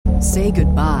Say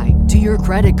goodbye to your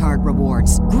credit card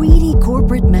rewards. Greedy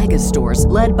corporate mega stores,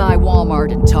 led by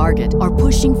Walmart and Target, are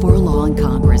pushing for a law in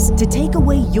Congress to take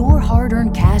away your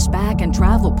hard-earned cash back and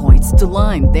travel points to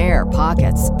line their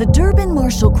pockets. The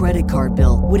Durbin-Marshall credit card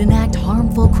bill would enact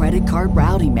harmful credit card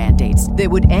routing mandates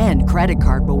that would end credit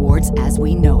card rewards as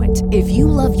we know it. If you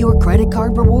love your credit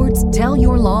card rewards, tell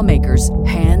your lawmakers,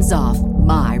 hands off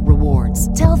my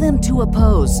rewards. Tell them to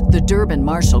oppose the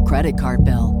Durbin-Marshall credit card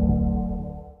bill.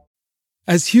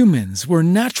 As humans, we're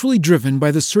naturally driven by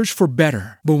the search for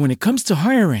better. But when it comes to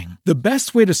hiring, the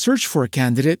best way to search for a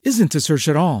candidate isn't to search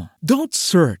at all. Don't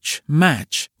search,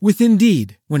 match with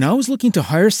Indeed. When I was looking to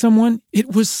hire someone,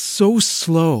 it was so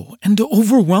slow and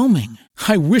overwhelming.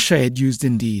 I wish I had used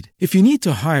Indeed. If you need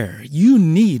to hire, you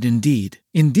need Indeed.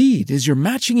 Indeed is your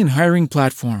matching and hiring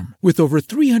platform with over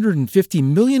 350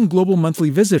 million global monthly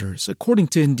visitors, according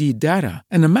to Indeed data,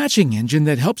 and a matching engine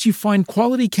that helps you find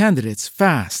quality candidates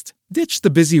fast. Ditch the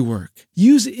busy work.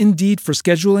 Use Indeed for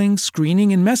scheduling,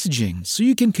 screening, and messaging so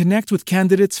you can connect with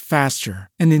candidates faster.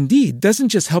 And Indeed doesn't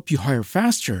just help you hire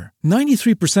faster.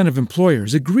 93% of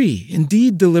employers agree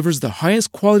Indeed delivers the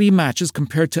highest quality matches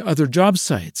compared to other job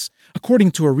sites,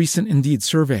 according to a recent Indeed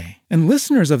survey. And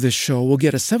listeners of this show will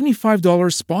get a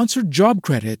 $75 sponsored job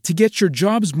credit to get your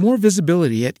jobs more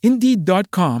visibility at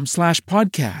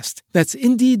Indeed.com/podcast. That's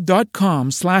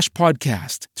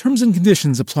Indeed.com/podcast. Terms and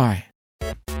conditions apply.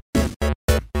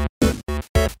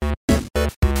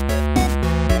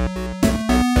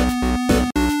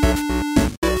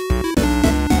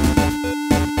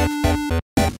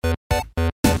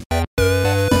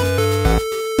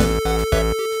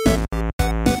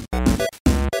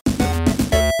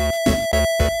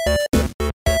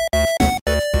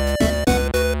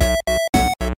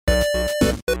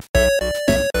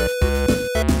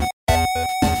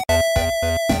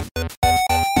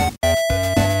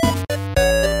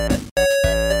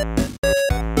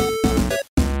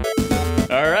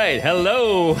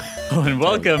 Hello and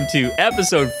welcome to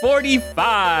episode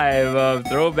 45 of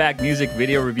Throwback Music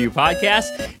Video Review Podcast.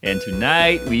 And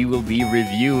tonight we will be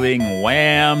reviewing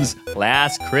Wham's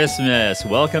Last Christmas.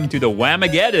 Welcome to the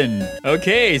Whamageddon.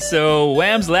 Okay, so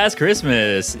Wham's Last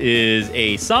Christmas is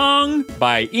a song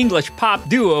by English pop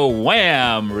duo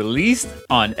Wham, released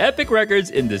on Epic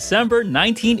Records in December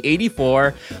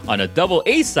 1984 on a double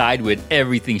A side with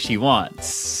Everything She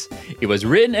Wants. It was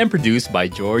written and produced by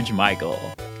George Michael.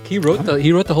 He wrote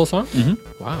the whole song?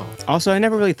 Mm-hmm. Wow. Also, I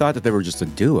never really thought that they were just a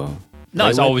duo. No,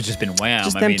 it's always just been Wham.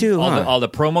 Just them two, all the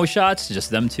promo shots, just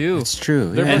them two. It's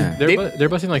true. They're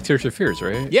busting like Tears for Fears,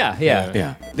 right?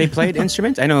 Yeah. They played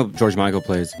instruments. I know George Michael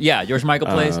plays. Yeah, George Michael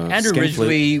plays. Andrew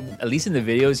Ridgely, at least in the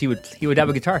videos, he would have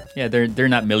a guitar. Yeah, they're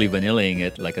not Milli Vanilli-ing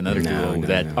it like another duo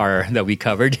that we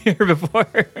covered here before.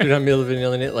 You're not Milli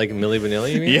Vanilli-ing it like Milli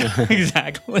Vanilli, you mean? Yeah,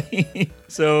 exactly.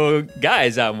 So,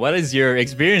 guys, what is your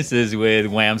experiences with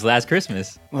Wham's Last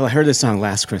Christmas? Well, I heard this song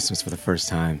last Christmas for the first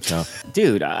time. So,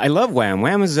 dude, I love Wham.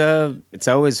 Wham is it's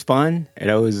always fun. It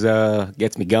always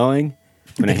gets me going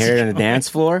when I hear it on the dance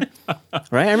floor.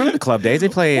 Right? I remember the club days. They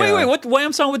play. Wait, what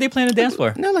Wham song would they play on the dance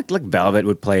floor? No, like Velvet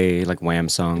would play like Wham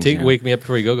songs. Wake Me Up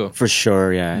Before You Go. For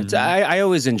sure, yeah. Mm-hmm. I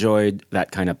always enjoyed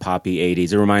that kind of poppy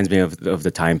 80s. It reminds me of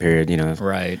the time period,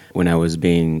 right, when I was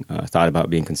being thought about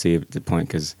being conceived at the point,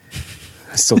 because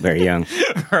I'm still very young.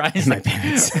 Right. My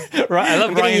parents. Right. I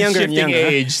love Ryan's shifting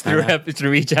age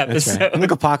through each episode. Right. I'm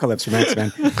like Apocalypse from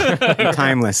X-Men. I'm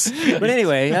timeless. But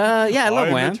anyway, I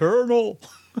love Wham. Eternal.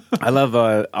 I love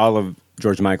all of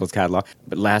George Michael's catalog.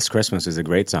 But Last Christmas is a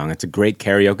great song. It's a great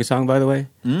karaoke song, by the way,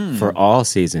 for all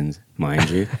seasons, mind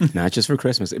you, not just for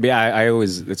Christmas. But yeah,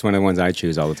 it's one of the ones I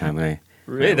choose all the time when I.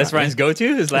 Really? That's Ryan's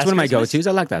go-to? It's one of my go-tos.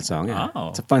 I like that song. Yeah. Oh.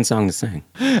 It's a fun song to sing.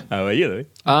 How about you, Louis?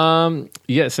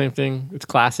 Yeah, same thing. It's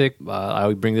classic. I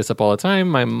would bring this up all the time.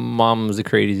 My mom's a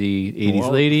crazy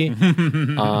 80s lady.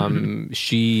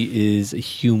 She is a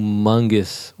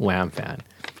humongous Wham fan.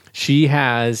 She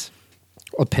has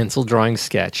a pencil drawing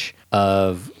sketch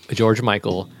of George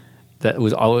Michael that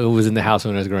was in the house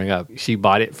when I was growing up. She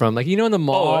bought it from in the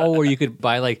mall where you could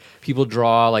buy people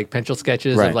draw pencil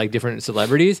sketches of different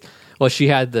celebrities. Well, she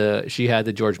had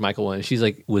the George Michael one. She's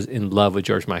was in love with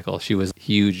George Michael. She was a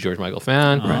huge George Michael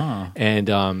fan. Right.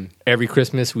 And every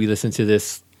Christmas we listened to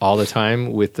this all the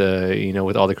time with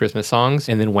with all the Christmas songs.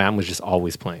 And then Wham was just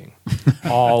always playing.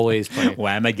 Always playing.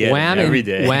 Wham every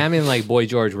day. Wham and Boy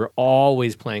George were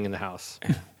always playing in the house.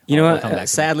 You know what?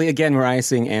 Sadly, again, we're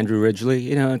icing Andrew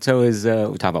Ridgely. It's always,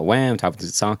 we talk about Wham, talk about the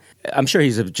song. I'm sure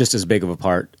he's just as big of a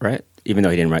part, right? Even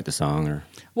though he didn't write the song. Or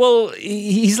Well,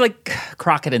 he's like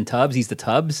Crockett and Tubbs. He's the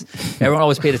Tubbs. Everyone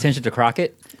always paid attention to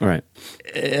Crockett. Right.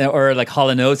 Or like Hall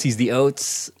 & Oates, he's the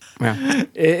Oates.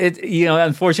 Yeah.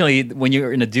 Unfortunately, when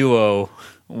you're in a duo,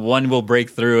 one will break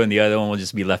through and the other one will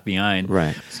just be left behind.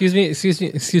 Right. Excuse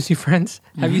me, friends.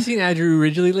 Have you seen Andrew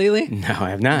Ridgeley lately? No, I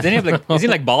have not. Is he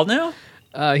like bald now?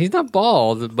 He's not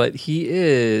bald, but he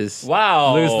is.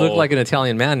 Wow. Look like an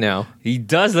Italian man now. He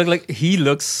does look like he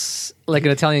looks Like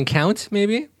an Italian count,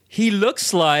 maybe? He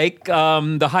looks like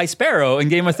the High Sparrow in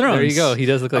Game of Thrones. There you go. He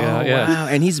does look like Wow.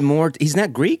 And he's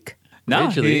not Greek? No,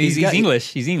 Originally. he's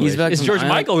English. He's English. like It's from George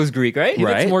Ireland. Michael who's Greek, right? He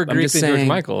looks Right. more I'm Greek just than George saying.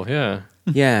 Michael, yeah.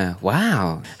 Yeah.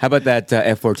 Wow. How about that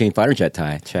F-14 fighter jet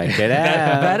tie? Check it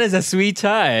out. That is a sweet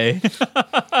tie.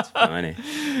 Funny.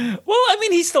 Well, I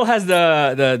mean, he still has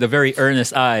the very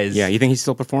earnest eyes. Yeah. You think he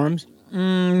still performs?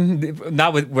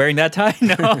 Not with wearing that tie.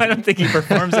 No, I don't think he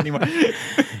performs anymore.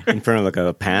 In front of like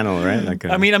a panel, right? Like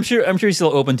I mean, I'm sure he's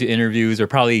still open to interviews or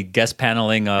probably guest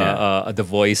paneling The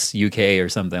Voice UK or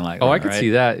something like that. Oh, I could right? see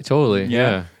that. Totally.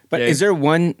 Yeah. But Yeah. is there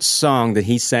one song that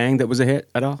he sang that was a hit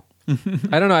at all?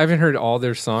 I don't know. I haven't heard all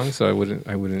their songs, so I wouldn't.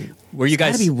 Were you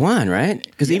Gotta guys? be one, right?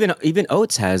 Because even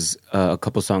Oates has a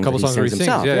couple songs that he where sings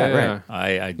himself. Yeah.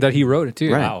 I That he wrote it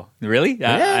too. Right. Wow, really?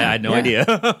 I had no Yeah.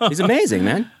 idea. He's amazing,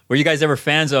 man. Were you guys ever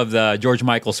fans of the George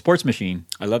Michael Sports Machine?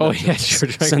 I love Oh that. yeah,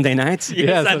 George Michael. Sunday nights.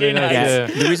 Yeah, Sunday night. Yeah.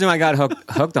 Yeah. The reason I got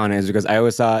hooked on it is because I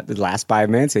always thought the last 5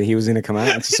 minutes that he was going to come out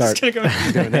and start doing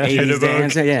the 80s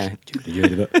dance. Yeah.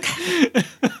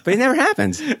 But it never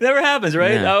happens. It never happens,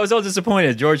 right? Yeah. I was all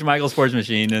disappointed. George Michael Sports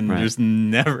Machine, and Right. there's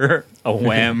never a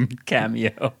Wham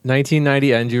cameo.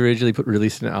 1990, Andrew Ridgeley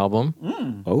released an album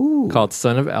Oh. called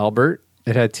 "Son of Albert."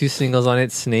 It had 2 singles on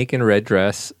it: "Snake" and "Red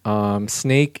Dress."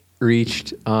 Snake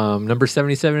reached number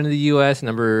 77 in the U.S.,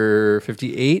 number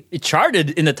 58, It charted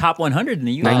in the top 100 in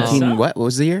the U.S. 19 what? What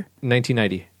was the year?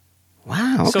 1990.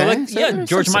 Wow. So, Okay. like, So yeah, there's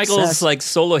George some Michael's success. like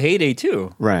solo heyday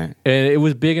too. Right. And it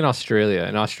was big in Australia.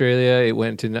 In Australia, it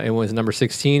was number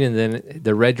 16, and then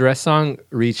the Red Dress song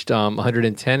reached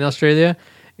 110 in Australia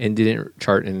and didn't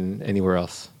chart in anywhere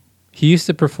else. He used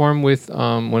to perform with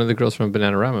one of the girls from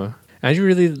Bananarama. Andrew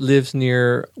really lives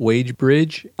near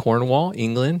Wagebridge, Cornwall,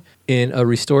 England, in a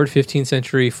restored 15th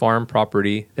century farm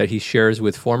property that he shares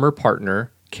with former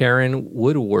partner Karen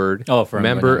Woodward, from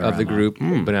member of the Bananarama. group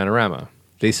Bananarama.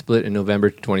 They split in November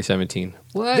 2017.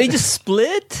 What? They just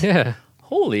split? yeah.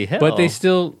 Holy hell. But they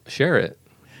still share it.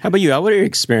 How about you? Al? What are your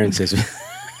experiences?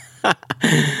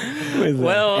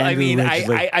 Well, I Andrew mean,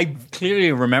 Ridgeley. I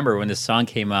clearly remember when this song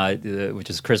came out, which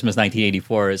is Christmas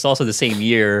 1984. It's also the same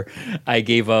year I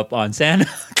gave up on Santa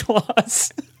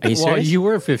Claus. Are you Well, serious? you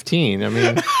were 15. I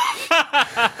mean,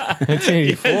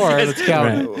 1984. Yes, Let's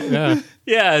count. Yeah.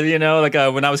 Yeah,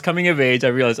 when I was coming of age, I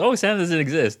realized, oh, Santa doesn't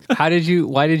exist. Why did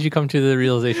you come to the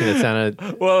realization that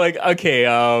Santa? Well,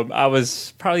 I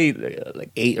was probably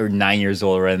like 8 or 9 years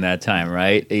old around that time,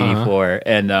 right? 84.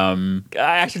 And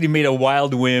I actually made a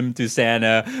wild whim to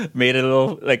Santa, made a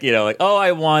little,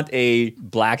 I want a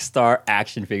Black Star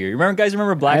action figure. You guys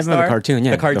remember Black I Star? remember the cartoon,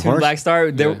 yeah. The The cartoon horse? Black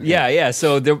Star?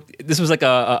 So this was like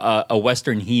a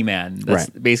Western He-Man. That's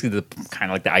Right. basically the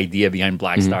kind of like the idea behind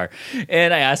Black Star.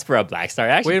 And I asked for a Black Star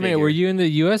action Wait a minute. figure. Were you in the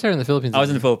U.S. or in the Philippines? I was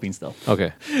in the Philippines still.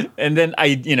 Okay. And then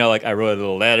I wrote a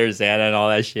little letter, Santa, and all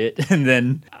that shit. And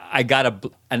then I got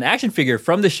an action figure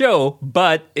from the show,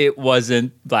 but it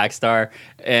wasn't Black Star,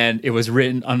 and it was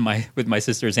written with my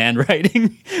sister's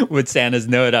handwriting with Santa's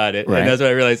note on it. Right. And that's when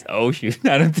I realized, oh shoot,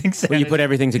 I don't think Santa. Well, you put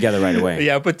everything together right away.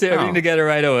 Yeah, I put everything Oh. together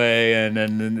right away, and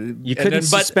then You couldn't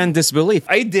suspend disbelief.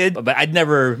 I did, but I'd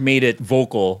never made it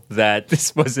vocal that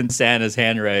this wasn't Santa's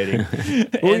handwriting.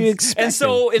 What were you expecting? And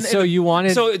so, So you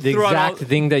wanted the throughout exact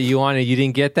thing that you wanted. You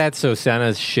didn't get that, so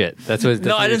Santa's shit. That's what.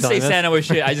 No, I didn't say Santa was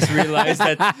shit. I just realized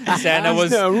that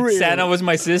Santa was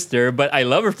my sister, but I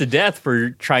love her to death for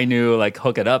trying to like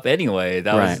hook it up anyway.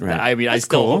 That was, Right. I mean, That's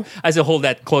cool. I still hold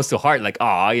that close to heart. Like,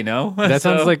 That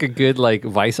sounds like a good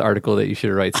Vice article that you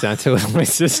should write. Santa was my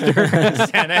sister.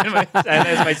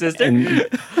 Santa is my sister.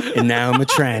 And now I'm a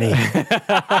tranny.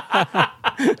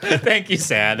 Thank you,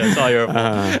 Santa. That's all your fault.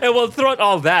 And well, throughout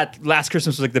all that, Last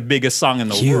Christmas was like the biggest song in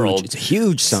the world. It's a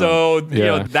huge song. So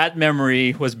Yeah. that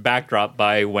memory was backdropped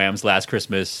by Wham's Last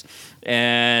Christmas,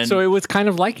 and So it was kind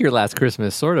of like your last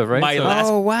Christmas, sort of, right? my So- last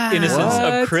Oh, wow. innocence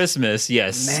What? of Christmas.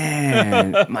 Yes.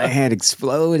 Man, my head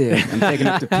exploded. I'm taking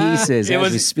it to pieces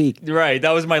as we speak. Right.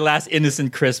 That was my last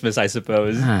innocent Christmas, I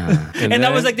suppose. Ah. and that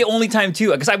then- was like the only time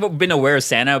too, because I've been aware of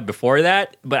Santa before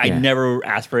that, but I Yeah. never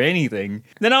asked for anything.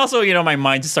 Then also, my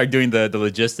mind just started doing the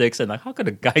logistics and like, how could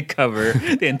a guy cover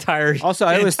the entire Also,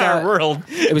 I the always entire thought world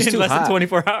it was in too less than hot.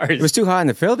 24 hours? It was too hot in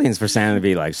the Philippines for Santa to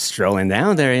be like strolling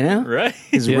down there, right.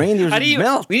 His reindeers How do would you,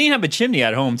 melt. we didn't have a chimney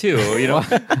at home too.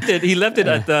 He left it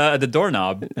at the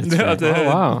doorknob. Oh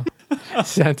wow.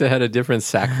 Santa had a different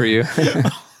sack for you.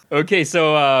 Okay,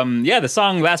 so the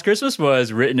song Last Christmas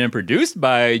was written and produced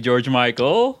by George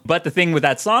Michael. But the thing with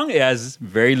that song, it has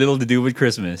very little to do with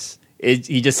Christmas.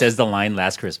 He just says the line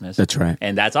Last Christmas. That's right.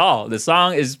 And that's all. The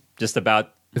song is just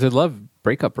about... It's a love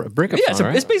breakup Yeah, song,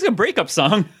 right? it's basically a breakup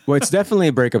song. Well, it's definitely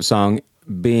a breakup song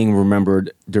being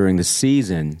remembered during the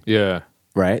season, Yeah.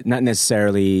 right? Not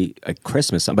necessarily a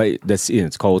Christmas song, but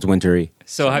it's cold, wintry.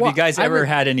 So have Well, you guys I ever re-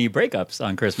 had any breakups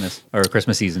on Christmas or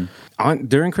Christmas season?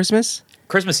 During Christmas?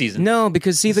 Christmas season. No,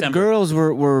 because see, the December. girls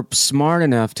were smart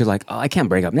enough to like, oh, I can't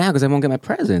break up now because I won't get my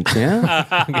presents.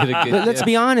 Yeah, Get a good- let's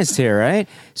be honest here, right?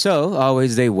 So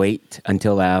always they wait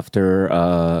until after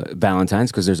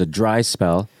Valentine's because there's a dry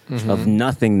spell of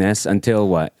nothingness until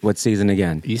what? What season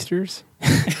again? Easters?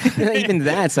 Even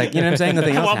that's like, you know what I'm saying?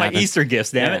 Nothing I else want my happens. Easter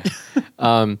gifts, damn it.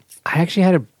 I actually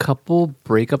had a couple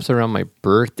breakups around my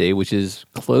birthday, which is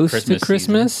close Christmas to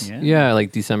Christmas. season, Yeah,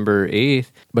 like December 8th.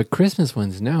 But Christmas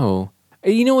ones, no.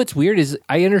 You know what's weird is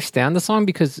I understand the song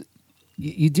because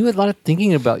you do a lot of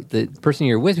thinking about the person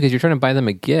you're with because you're trying to buy them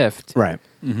a gift. Right.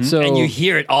 So And you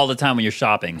hear it all the time when you're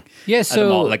shopping. Yeah, At the so-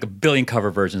 mall, like a billion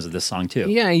cover versions of this song too.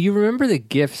 yeah, you remember the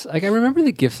gifts. Like I remember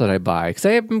the gifts that I buy because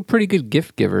I am a pretty good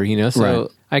gift giver, you know. So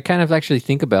Right. I kind of actually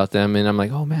think about them, and I'm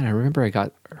like, oh man, I remember I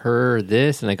got her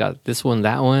this, and I got this one,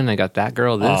 that one, I got that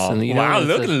girl this, Oh, and you know, wow, it's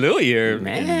look like- at Louie here.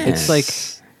 Man.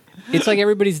 It's like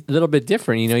everybody's a little bit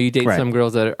different. You know, you date Right. some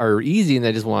girls that are easy and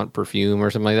they just want perfume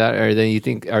or something like that. Or then you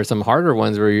think are some harder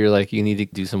ones where you're like, you need to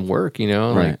do some work, you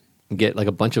know, Right. like get like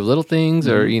a bunch of little things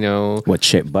or, you know. What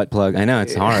shit? Butt plug? I know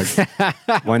it's hard.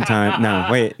 One time. No,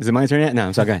 wait. Is it my turn yet? No,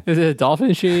 it's okay. Is it a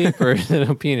dolphin shape or is it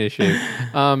a penis shape?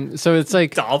 So it's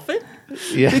like, Dolphin?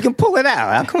 yeah. You can pull it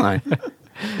out. Come on.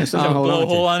 There's something to hold Blow a on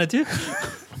to. hole on it too?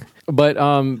 But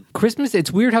Christmas,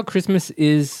 it's weird how Christmas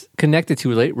is connected to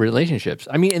relationships.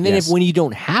 I mean, and then Yes. when you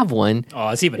don't have one, Oh,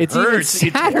 it's even It's even hurts.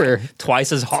 It's sadder.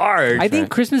 twice as hard. I think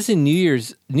Christmas and New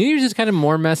Year's is kind of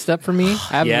more messed up for me.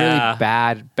 I have Yeah.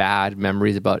 really bad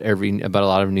memories about a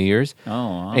lot of New Year's. Oh,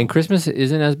 wow. And Christmas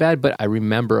isn't as bad, but I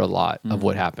remember a lot of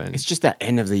what happened. It's just that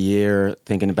end of the year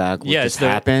thinking about what yeah, just it's the,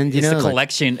 happened. You it's know, the like-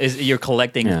 collection. You're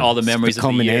collecting yeah, all the it's memories the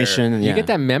of the year. culmination. You get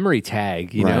that memory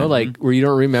tag, you know, Right. like where you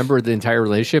don't remember the entire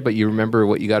relationship, but you remember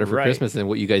what you got her for Right. Christmas and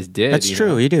what you guys did. That's you true.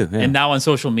 know? You do. Yeah. And now on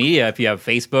social media, if you have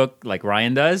Facebook, like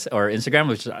Ryan does, or Instagram,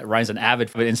 which Ryan's an avid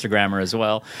Instagrammer as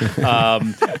well,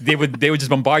 they would just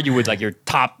bombard you with like your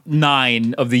top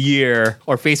 9 of the year,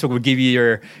 or Facebook would give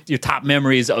you your top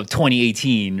memories of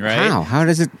 2018, right? How? How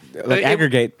does it like,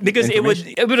 aggregate? Because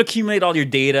information? it would accumulate all your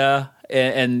data.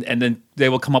 And then they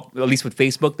will come up, at least with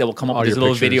Facebook, they will come up All with this your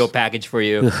little pictures. video package for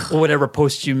you, or whatever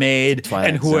posts you made,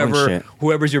 Twilight and Zone shit.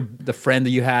 whoever's the friend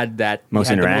that you had that Most you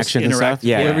had the interaction and stuff?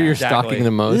 Yeah. Whoever you're exactly. stalking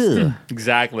the most.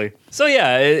 Exactly. So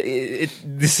yeah,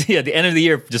 the end of the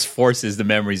year just forces the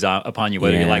memories upon you,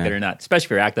 whether you Yeah. like it or not, especially if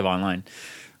you're active online.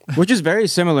 Which is very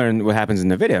similar in what happens in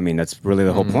the video. I mean, that's really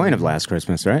the whole point of Last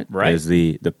Christmas, right? Right. Is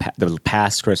the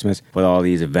past Christmas, where all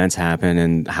these events happen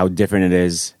and how different it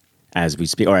is as we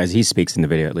speak, or as he speaks in the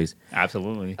video, at least.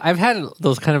 Absolutely. I've had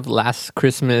those kind of last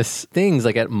Christmas things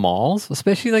like at malls,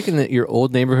 especially like in your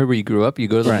old neighborhood where you grew up. You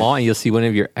go to the Right. mall and you'll see one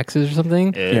of your exes or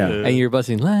something. Yeah. And you're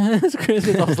buzzing last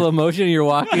Christmas, all slow motion, and you're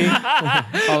walking.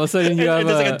 All of a sudden, you have It's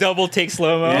like a double take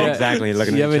slow mo. Yeah, exactly.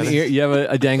 Looking you at have each an other. ear, you have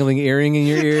a dangling earring in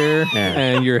your ear, Yeah.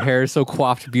 and your hair is so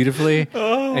coiffed beautifully,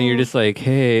 and you're just like,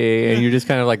 hey, and you're just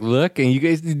kind of like look, and you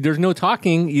guys, there's no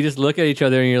talking. You just look at each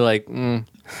other, and you're like,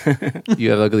 you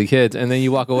have ugly kids, and then you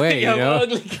walk away. Yeah, you know,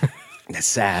 ugly. That's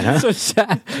sad, huh? so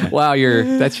sad. Wow,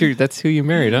 that's who you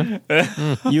married,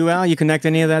 huh? You, Al, you connect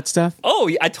any of that stuff? Oh,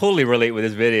 yeah, I totally relate with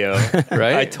this video.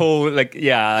 Right?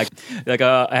 I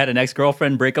had an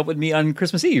ex-girlfriend break up with me on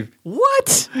Christmas Eve.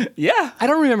 What? Yeah. I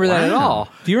don't remember that at all.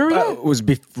 Do you remember that? Was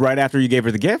right after you gave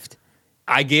her the gift?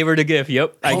 I gave her the gift.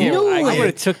 Yep. I gave No, I gave- would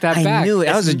have took that I back. knew it.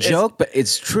 That was a It's- joke, but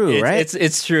it's true, right?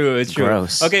 It's true. It's true.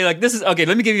 Gross. Okay, like this is okay.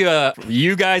 Let me give you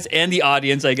you guys and the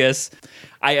audience. I guess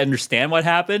I understand what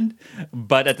happened,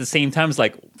 but at the same time, it's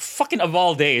like fucking of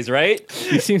all days, right?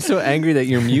 You seem so angry that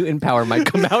your mutant power might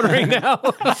come out right now.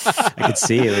 I could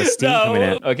see it. The steam coming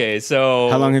out. Okay, so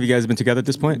How long have you guys been together at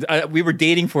this point? we were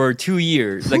dating for 2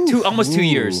 years, like almost 2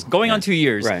 years, going on 2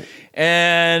 years. Right.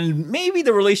 And maybe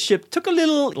the relationship took a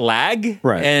little lag.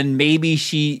 Right. And maybe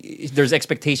there's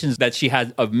expectations that she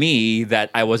had of me that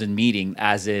I wasn't meeting,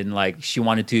 as in like she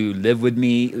wanted to live with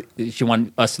me. She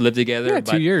wanted us to live together. Yeah,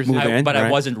 2 years. Move in, but I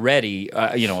right. wasn't ready.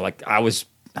 Like I was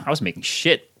making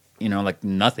shit. Like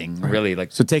nothing really.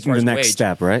 Like So taking as far the as next wage.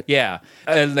 step, right? Yeah.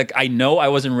 Like I know I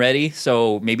wasn't ready,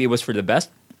 so maybe it was for the best.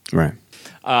 Right.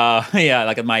 Yeah,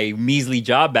 like at my measly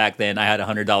job back then, I had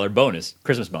 $100 bonus,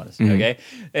 Christmas bonus. Okay,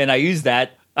 and I used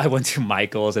that. I went to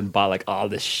Michael's and bought like all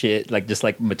this shit, like just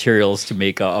like materials to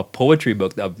make a poetry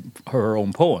book of her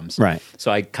own poems. Right.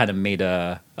 So I kind of made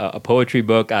a poetry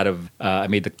book out of. I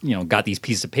made got these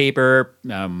pieces of paper,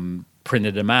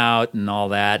 printed them out and all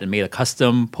that, and made a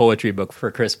custom poetry book for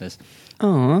Christmas.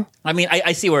 Aww. I mean,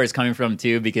 I see where it's coming from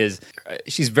too, because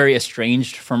she's very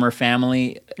estranged from her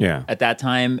family at that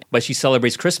time, but she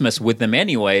celebrates Christmas with them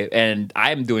anyway. And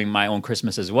I'm doing my own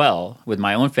Christmas as well with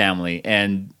my own family,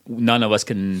 and none of us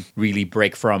can really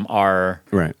break from our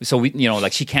right. So we,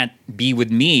 like she can't be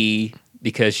with me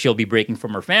because she'll be breaking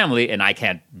from her family, and I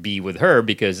can't be with her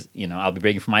because I'll be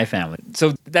breaking from my family.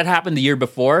 So that happened the year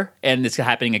before, and it's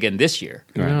happening again this year.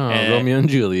 Right. Oh, Romeo and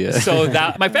Juliet. So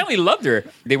that my family loved her.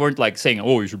 They weren't like saying,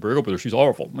 "Oh, you should break up with her. She's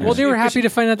awful." Well, they were happy to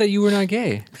find out that you were not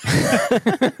gay.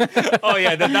 Oh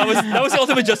yeah, that was the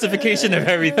ultimate justification of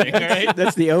everything, right?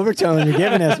 That's the overtone you're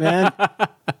giving us, man.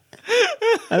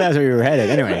 That's where you were headed.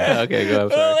 Anyway. Okay, go ahead.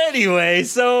 Well, anyway,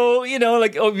 so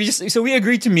we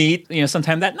agreed to meet,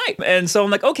 sometime that night, and so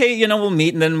I'm like, okay, we'll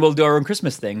meet, and then we'll do our own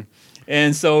Christmas thing.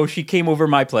 And so she came over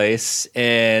my place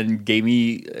and gave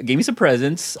me some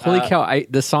presents. Holy cow!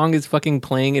 The song is fucking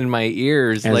playing in my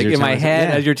ears, as like in my head,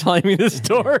 yeah. as you're telling me the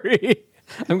story.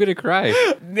 I'm gonna cry.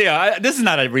 Yeah, this is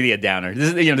not really a downer.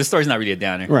 This story's not really a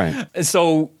downer, right?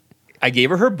 So I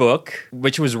gave her book,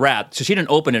 which was wrapped, so she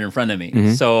didn't open it in front of me.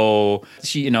 Mm-hmm. So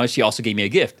she also gave me a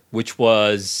gift, which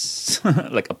was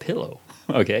like a pillow.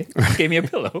 Okay, she gave me a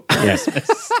pillow. Yes.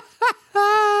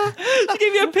 She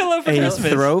gave me a pillow for Christmas. A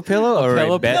throw pillow or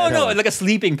pillow a bed No, pillow? like a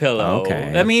sleeping pillow.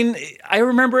 Okay. I mean, I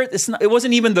remember it. It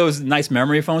wasn't even those nice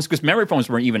memory foams, because memory foams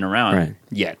weren't even around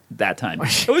yet that time.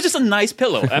 It was just a nice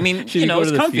pillow. I mean, She it was go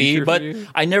to the comfy, future but for you?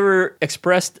 I never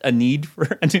expressed a need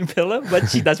for a new pillow.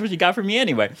 But that's what she got for me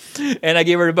anyway. And I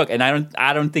gave her the book, and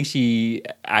I don't think she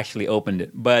actually opened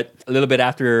it. But a little bit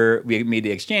after we made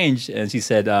the exchange, and she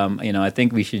said, I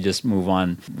think we should just move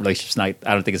on. Relationship's not.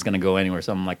 I don't think it's going to go anywhere.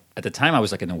 So I'm like, at the time, I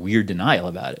was like in a weird denial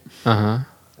about it.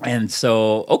 And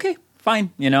so, okay,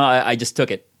 fine. I just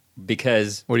took it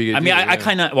because What are you I gonna mean, do? I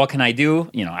kind of, what can I do?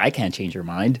 I can't change her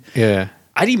mind. Yeah.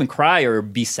 I didn't even cry or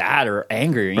be sad or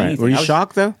angry or Right. anything. Were you I was-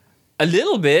 shocked though? A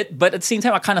little bit, but at the same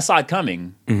time, I kind of saw it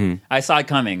coming. I saw it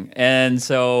coming. And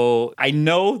so I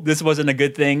know this wasn't a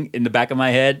good thing in the back of my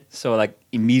head. So like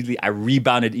immediately, I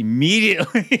rebounded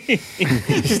immediately.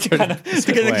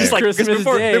 Just like Christmas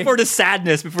Day. before the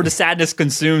sadness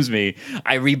consumes me,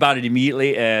 I rebounded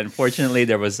immediately. And fortunately,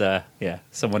 there was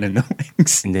someone in the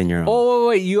wings. And then you're Oh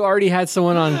wait, you already had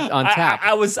someone on tap.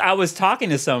 I was talking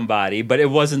to somebody, but it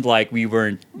wasn't like we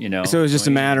weren't, So it was just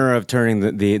a matter of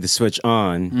turning the switch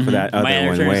on for that other my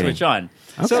one energy waiting. switch on.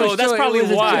 Okay. So that's So it probably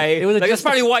was a- why. it was a That's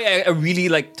probably why I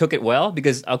really took it well,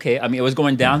 because it was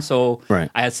going down, so Right.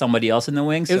 I had somebody else in the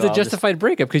wings. It was a justified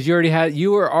breakup because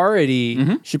you were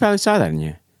already She probably saw that in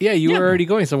you. you were already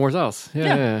going somewhere else.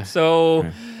 Yeah.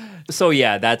 So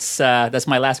yeah, that's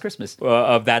my last Christmas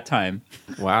of that time.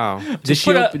 Wow.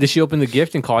 put a- Did she open the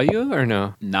gift and call you or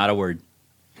no? Not a word.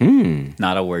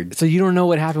 Not a word. So you don't know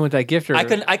what happened with that gift, or I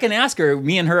can ask her.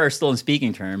 Me and her are still in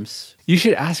speaking terms. you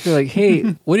should ask her like, "Hey,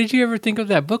 what did you ever think of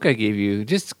that book I gave you?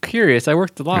 Just curious. I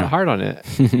worked a lot hard on it.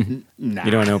 Nah.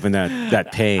 You don't want to open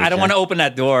that page. I don't want to open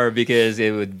that door because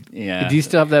it would. Yeah. Do you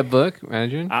still have that book,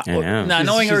 Imagine? I know. Nah,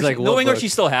 knowing she's her, like, what knowing her, book? she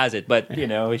still has it. But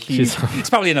it's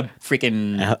probably in a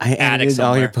freaking I attic added all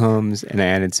somewhere. your poems and I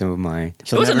added some of mine.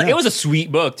 It was a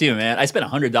sweet book too, man. I spent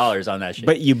 $100 on that shit.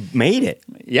 But you made it.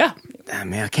 yeah. Ah,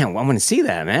 man, I want to see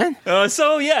that, man.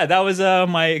 So yeah, that was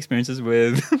my experiences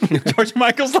with George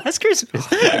Michael's Last Christmas.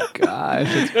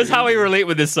 Gosh, That's how I relate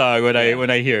with this song when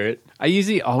I hear it. I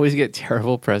usually always get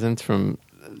terrible presents from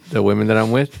the women that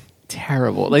I'm with.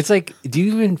 Terrible. It's like, do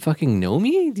you even fucking know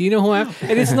me? Do you know who I am?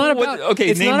 And it's not about. Okay,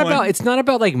 it's name not one. about. It's not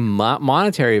about like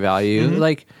monetary value.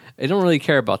 Like, I don't really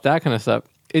care about that kind of stuff.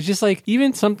 It's just like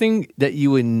even something that you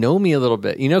would know me a little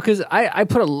bit, because I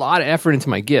put a lot of effort into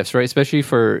my gifts, right? Especially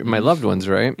for my loved ones,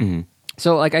 right?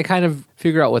 So like I kind of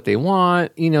figure out what they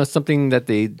want, something that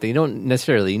they don't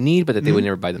necessarily need, but that they would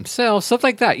never buy themselves, stuff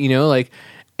like that,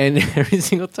 And every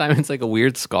single time it's like a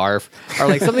weird scarf or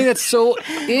like something that's so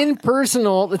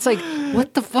impersonal. It's like,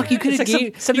 what the fuck? You could have like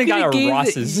gave something you got could have a gave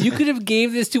Ross's. you could have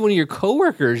gave this to one of your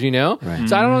coworkers, Right.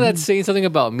 So I don't know if that's saying something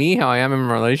about me, how I am in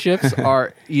relationships,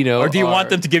 or Or do you want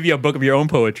them to give you a book of your own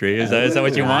poetry? Is that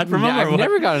what you want from them? I've or what?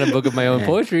 never gotten a book of my own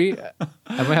poetry.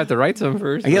 I might have to write some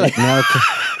first. I get like now.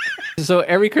 So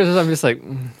every Christmas, I'm just like,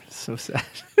 so sad.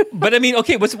 But I mean,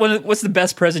 okay, what's the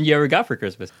best present you ever got for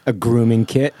Christmas? A grooming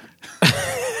kit.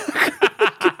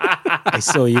 I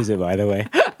still use it, by the way.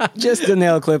 Just the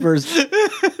nail clippers.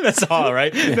 That's all,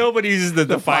 right? Nobody uses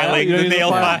the filing, You the don't use the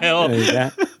nail file.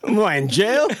 file. Am I in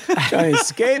jail? Trying to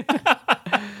escape?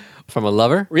 From a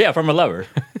lover? Yeah, from a lover.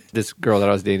 This girl that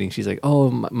I was dating, she's like, "Oh,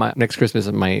 my next Christmas,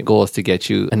 my goal is to get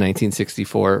you a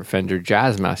 1964 Fender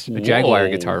Jazzmaster, a Jaguar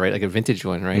guitar, right? Like a vintage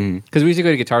one, right? Because we used to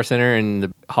go to Guitar Center, and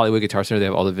the Hollywood Guitar Center, they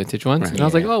have all the vintage ones. And I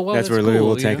was like, "Oh, well, that's where Louis cool,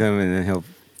 will you take know? them, and then he'll.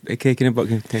 Hey, can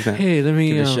you take that? Hey, let me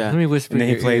Give it a shot. whisper. And then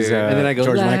in he your plays ear. And then I go,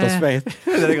 George "La." Michael's Faith.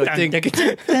 And then I go,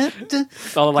 ding.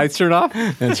 All the lights turn off.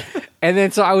 And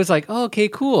then so I was like, oh, okay,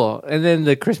 cool. And then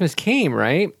the Christmas came,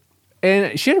 right?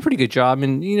 And she had a pretty good job,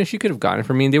 and she could have gotten it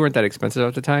for me, and they weren't that expensive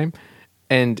at the time.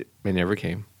 And it never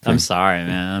came. I'm sorry,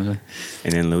 man.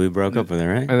 And then Louis broke up with her,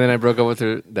 right? And then I broke up with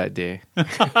her that day.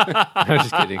 I'm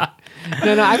just kidding.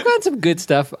 No, I've gotten some good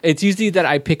stuff. It's usually that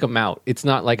I pick them out. It's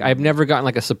not like I've never gotten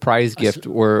like a surprise gift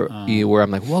where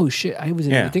I'm like, whoa, shit, I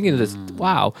wasn't even thinking of this.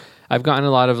 Wow. I've gotten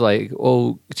a lot of like,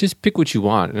 oh, just pick what you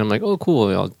want. And I'm like, oh, cool.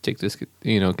 I'll take this,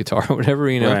 guitar or whatever,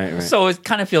 Right. So it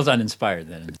kind of feels uninspired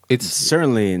then. It's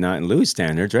Certainly not in Louis'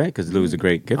 standards, right? Because Louis is a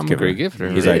great gift I'm a giver. great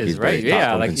gifter. He's It like, is, he's right? very Yeah,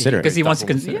 thoughtful, like considerate. because he wants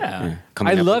to. Thoughtful, Yeah.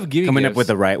 Coming I up- love giving coming gifts. up with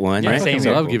the right one, Yeah, right? same I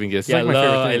here. love giving gifts. It's Yeah, like my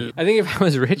favorite thing. I think if I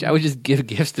was rich, I would just give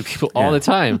gifts to people all the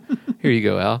time. Here you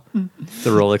go, Al. The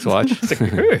Rolex watch. It's like,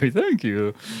 hey, thank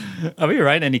you. Are you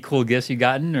right? Any cool gifts you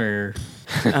gotten or?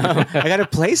 I got a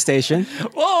PlayStation.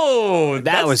 Whoa,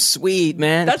 That was sweet,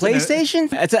 man. that's an- PlayStation?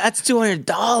 That's $200,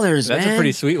 That's man. a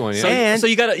pretty sweet one. Yeah. So, And- so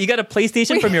you got a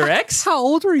PlayStation from your ex? How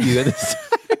old were you at this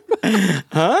time?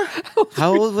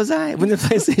 How old was I? When did the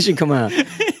PlayStation come out?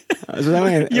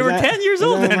 You were 10 years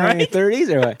old then, right? 30s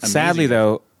or what? Sadly,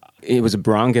 though, it was a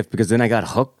wrong gift because then I got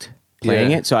hooked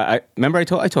playing Yeah. it. So I remember I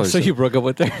told So you broke up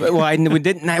with her? Well, I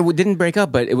didn't break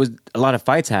up, but it was a lot of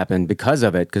fights happened because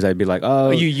of it. Because I'd be like,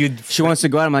 "Oh, she wants to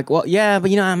go out." I'm like, "Well, yeah,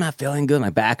 but I'm not feeling good, my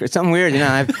back or something weird."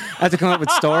 I have to come up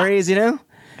with stories,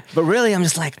 But really, I'm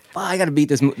just like, I got to beat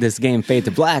this game, Fade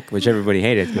to Black, which everybody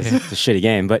hated because it's a shitty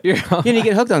game. But you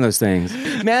get hooked on those things.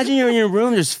 Imagine you're in your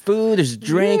room, there's food, there's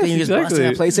drink, and you're just busting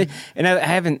out PlayStation. And I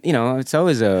haven't, it's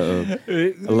always a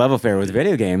love affair with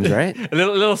video games, right? A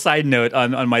little side note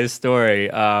on my story.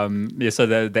 So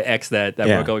the ex that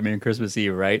broke up with me on Christmas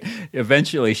Eve, right?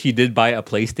 Eventually, she did buy a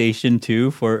PlayStation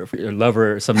 2 for your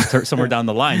lover somewhere down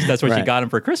the line. So that's what she Right. got him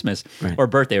for Christmas or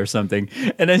birthday or something.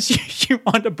 And then she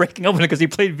wound up breaking up with him because he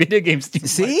played video games too much.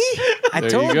 See? I There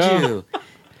told you go. you.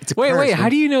 It's a Wait, curse, how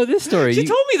man. do you know this story? She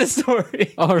told me the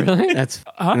story. Oh, really? That's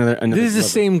another This is the level.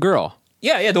 same girl.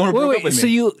 Yeah, the one who broke up with so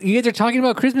me. you guys are talking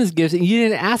about Christmas gifts and you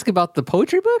didn't ask about the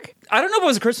poetry book? I don't know if it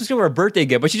was a Christmas gift or a birthday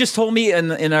gift, but she just told me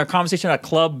in our conversation at a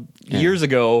club years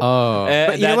ago. Oh.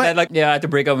 But you know what? I had to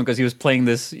break up with him because he was playing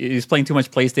too much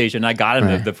PlayStation. I got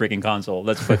him the freaking console.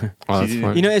 That's what. That's she-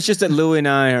 funny. It's just that Louie and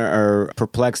I are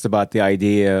perplexed about the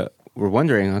idea. We're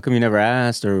wondering, how come you never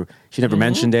asked or she never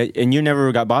mentioned it and you never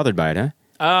got bothered by it,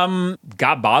 huh?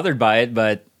 got bothered by it,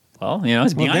 but it's Well,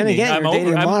 behind then me. again, I'm you're dating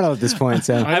over. a I'm, model at this point,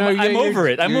 so. I know, I'm you're- over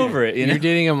it. I'm you're- over it. You're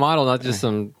dating a model, not just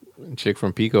some chick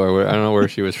from Pico or where, I don't know where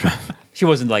she was from. She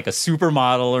wasn't like a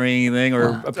supermodel or anything,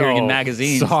 or appearing in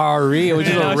magazines. Sorry, it was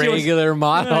just No, a she was- regular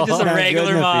model. Just a Not regular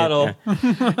good enough,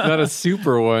 model. Not a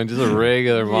super one, just a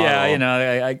regular model.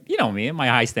 Yeah, I you know me, my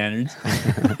high standards.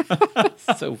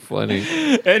 So funny.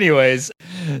 Anyways,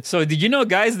 so did you know,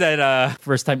 guys, that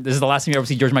first time, this is the last time you ever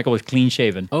see George Michael was clean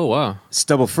shaven, Oh, wow.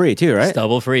 Stubble free, too, right?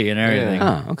 stubble free, and everything.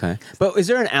 Yeah. Oh, okay. But is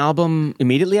there an album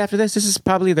immediately after this? This is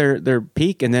probably their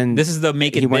peak, and then This is the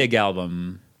Make It he went- Big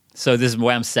album. So this is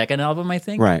Wham's second album, I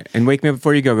think. right. And Wake Me Up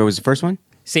Before You Go was the first one.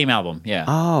 Same album, yeah.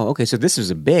 Oh, okay. So this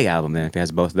is a big album then. If it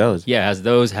has both of those, Yeah, it has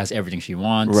those, has Everything She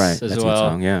Wants Right, as that's one well.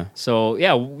 song, yeah. So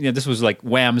yeah, this was like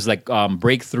Wham's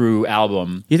breakthrough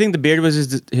album. You think the beard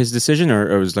was his decision,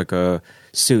 or it was like a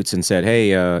Suits and said, "Hey,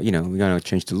 we gotta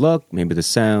change the look, maybe the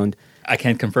sound." I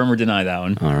can't confirm or deny that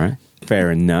one. All right, fair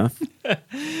enough.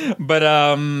 But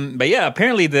yeah,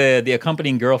 apparently the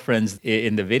accompanying girlfriends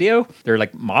in the video, they're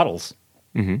like models.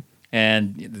 Mm-hmm.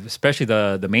 And especially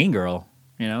the main girl,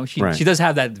 she Right. she does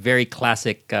have that very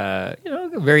classic,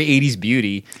 very 80s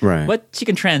beauty. Right. But she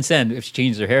can transcend if she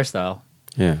changes her hairstyle.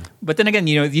 Yeah. But then again,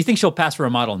 do you think she'll pass for a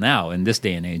model now in this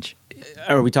day and age?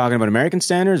 Are we talking about American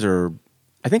standards, or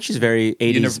I think she's very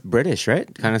 80s British,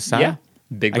 right? Kind of style. Yeah.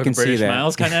 Big I can see British that.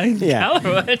 smiles kind of Yeah.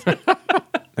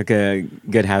 Like a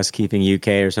Good Housekeeping UK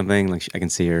or something. Like I can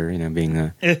see her, being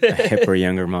a hipper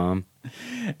younger mom.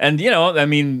 And,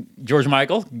 George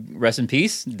Michael, rest in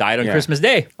peace, died on Yeah. Christmas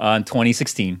Day in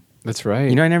 2016. That's right.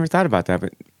 I never thought about that,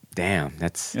 but damn,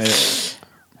 that's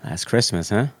last Christmas,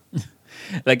 huh?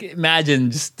 Like,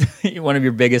 imagine just one of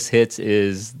your biggest hits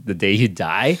is The Day You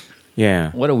Die.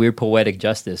 Yeah. What a weird poetic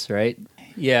justice, right?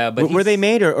 Yeah, but Were they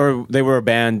made or they were a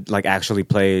band like actually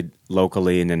played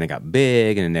locally and then they got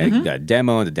big and then they got a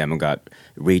demo and the demo got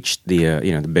reached the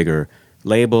the bigger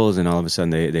labels and all of a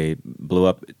sudden they blew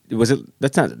up.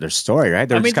 That's not their story, right?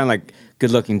 They're just kind of like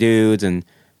good looking dudes and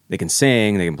they can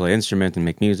sing, they can play instrument and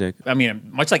make music. I mean,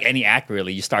 much like any act,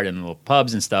 really, you started in little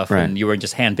pubs and stuff, Right. and you were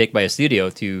just handpicked by a studio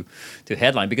to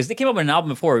headline because they came up with an album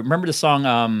before. Remember the song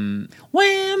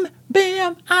 "Wham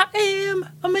Bam I Am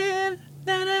a Man"?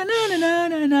 Na, na, na, na, na,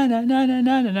 na, na, na, na,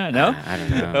 na, na, na. No, I don't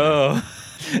know. Oh,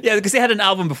 yeah, because they had an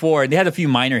album before, and they had a few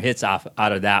minor hits out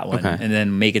of that one, Okay. and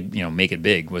then "Make It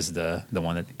Big" was the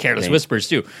one that "Careless Whispers"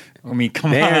 too. I mean,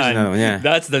 come There's on, another one, yeah.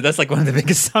 that's like one of the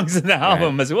biggest songs in the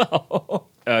album as well.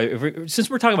 Since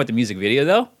we're talking about the music video,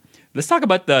 though, let's talk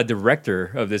about the director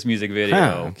of this music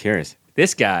video. I'm curious.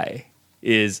 This guy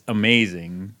is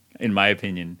amazing, in my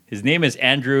opinion. His name is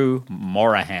Andrew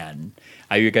Morahan.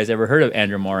 Have you guys ever heard of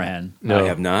Andrew Morahan? No. I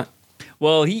have not.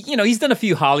 Well, he's done a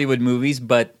few Hollywood movies,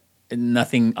 but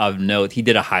nothing of note. He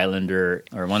did a Highlander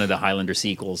or one of the Highlander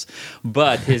sequels,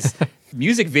 but his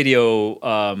music video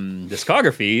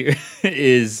discography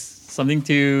is something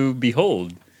to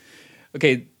behold.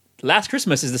 Okay, Last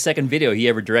Christmas is the second video he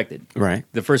ever directed. Right.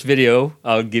 The first video,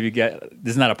 I'll give you guys,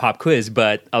 this is not a pop quiz,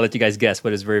 but I'll let you guys guess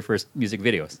what his very first music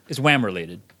video is. It's Wham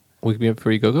related. Wake Me Up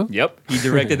Before You Go Go? Yep, he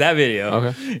directed that video.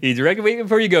 Okay. He directed Wait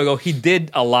Before You Go Go. He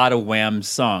did a lot of Wham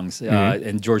songs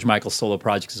and George Michael's solo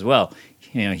projects as well.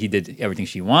 He did Everything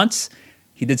She Wants.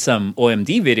 He did some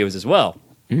OMD videos as well.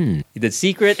 He did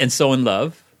Secret and So in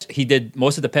Love. He did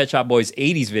most of the Pet Shop Boys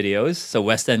 80s videos, so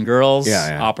West End Girls,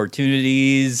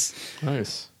 Opportunities.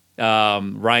 Nice.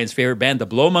 Ryan's favorite band, the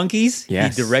Blow Monkeys.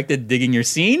 Yes. He directed Digging Your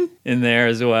Scene in there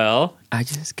as well. I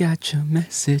just got your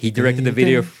message. He directed the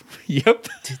video. Yep.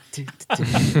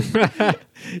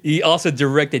 He also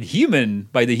directed Human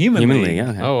by the Human League. League.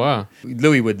 Okay. Oh, wow.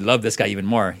 Louis would love this guy even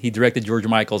more. He directed George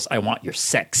Michael's I Want Your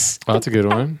Sex. Oh, that's a good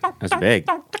one. That's big.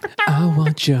 I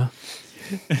want you.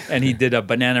 And he did a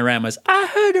Bananarama's I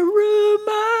Heard a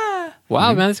Rumor.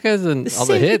 Wow, man, this guy's all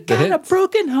the hit. The got a hit.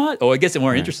 broken heart. Oh, it gets it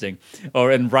more interesting.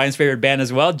 And Ryan's favorite band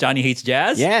as well, Johnny Hates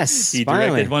Jazz. Yes, He finally.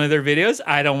 directed one of their videos,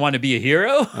 I Don't Want to Be a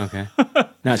Hero. Okay.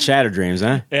 Not Shattered Dreams,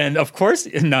 huh? And of course,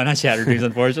 no, not Shattered Dreams,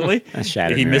 unfortunately. That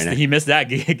shattered he me missed right now. he missed that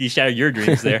gig. He shattered your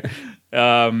dreams there.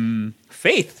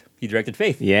 Faith. He directed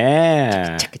Faith.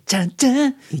 Yeah.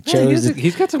 He chose the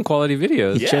He's got some quality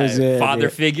videos. Yeah, chose, Father the-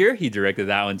 Figure. He directed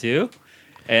that one too.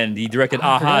 And he directed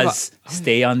I forgot Aha's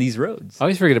Stay on These Roads. I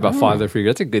always forget about Father Figure.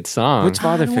 That's a good song. What's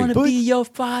Father Figure? be your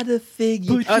father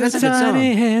figure. Oh, that's a good song.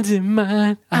 hands in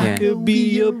mine. I Yeah. could be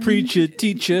your preacher,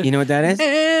 teacher. You know what that is?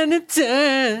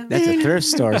 Anytime. That's a thrift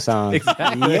store song. All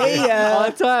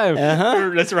the time.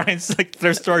 That's Ryan's like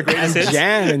thrift store greatest hits.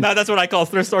 jamming. No, that's what I call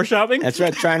thrift store shopping. That's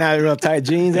right. Trying out real tight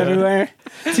jeans everywhere.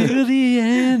 To the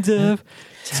end of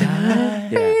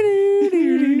time.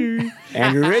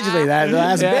 Andrew Ridgely, that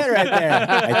last bit right there,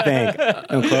 I think.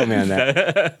 Don't quote me on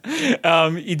that.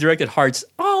 He directed Hearts.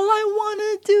 All I want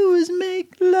to do is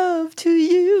make love to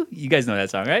you. You guys know that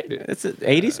song, right? It's an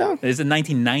 80s song? It's a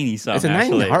 1990 song. It's a 90s.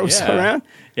 actually. Heart was still around?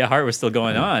 Yeah, Heart was still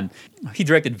going on. He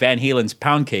directed Van Halen's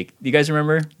Pound Cake. Do you guys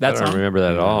remember that I song? don't remember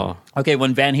that at all. Okay,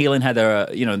 when Van Halen had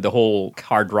the whole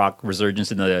hard rock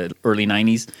resurgence in the early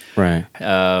 90s. Right.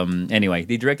 Anyway,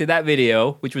 they directed that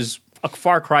video, which was a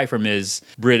far cry from his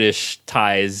British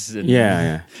ties. And,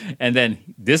 Yeah. And then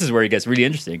this is where it gets really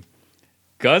interesting.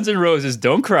 Guns N' Roses,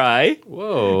 Don't Cry.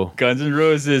 Whoa. Guns N'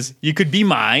 Roses, You Could Be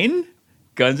Mine.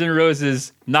 Guns N'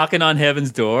 Roses, Knocking on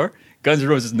Heaven's Door. Guns N'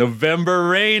 Roses, November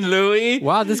Rain, Louis.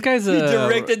 Wow, this guy's He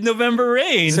directed November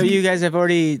Rain. So you guys have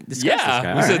already discussed this guy.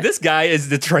 yeah. All So right. this guy is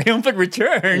the triumphant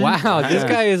return. Wow, this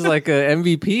guy is like a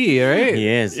MVP, right? He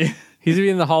is. He's gonna be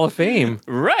in the Hall of Fame.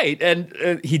 Right.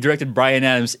 And he directed Bryan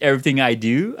Adams' Everything I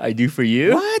Do for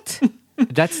You. What?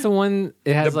 That's the one.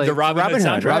 It has The Robin Hood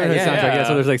soundtrack. Robin Hood Yeah, soundtrack. Yeah. yeah.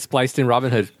 So there's like spliced in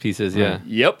Robin Hood pieces. Yeah.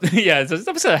 Yep. Yeah. So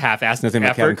it's a half-assed Nothing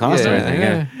but Kevin effort. Costner, I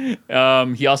Yeah, think. yeah.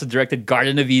 Yeah. He also directed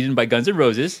Garden of Eden by Guns N'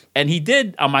 Roses. And he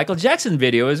did a Michael Jackson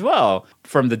video as well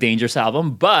from the Dangerous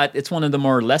album. But it's one of the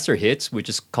more lesser hits, which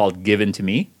is called Given to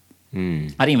Me. I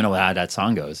didn't even know how that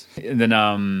song goes. And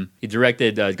then he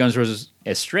directed Guns N' Roses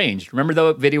Estranged. Remember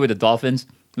the video with the dolphins,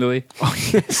 Louis?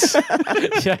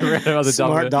 Yeah, I read about the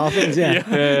Smart dolphins,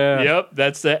 yeah. Yep,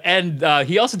 that's the. And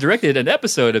he also directed an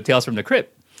episode of Tales from the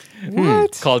Crypt.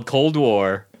 What? Called Cold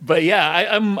War. But yeah,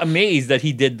 I'm amazed that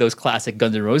he did those classic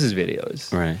Guns N' Roses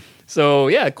videos. Right. So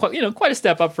yeah, quite a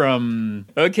step up from.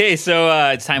 Okay, so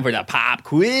it's time for the pop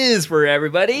quiz for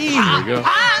everybody. Here we go.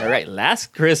 All right,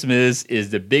 Last Christmas is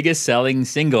the biggest selling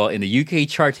single in the UK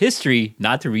chart history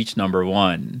not to reach number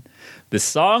 1. The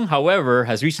song, however,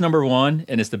 has reached number 1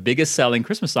 and is the biggest selling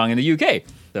Christmas song in the UK.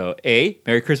 So A,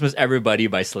 Merry Christmas Everybody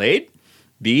by Slade.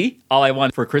 B, All I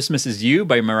Want for Christmas Is You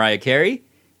by Mariah Carey.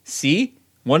 C,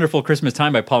 Wonderful Christmas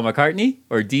Time by Paul McCartney.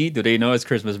 Or D, Do They Know It's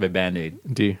Christmas by Band-Aid?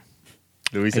 D.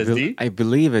 Louis says D. I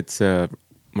believe it's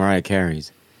Mariah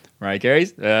Carey's. Mariah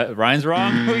Carey's. Ryan's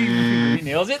wrong. He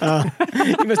nails it.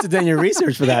 You must have done your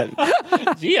research for that.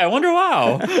 Gee, I wonder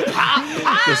how.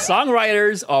 The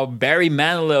songwriters of Barry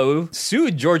Manilow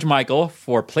sued George Michael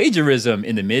for plagiarism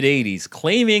in the mid-'80s,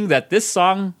 claiming that this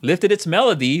song lifted its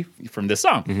melody from this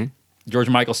song. Mm-hmm. George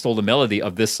Michael stole the melody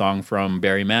of this song from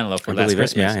Barry Manilow for Last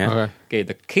Christmas. Yeah. Okay,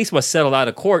 the case was settled out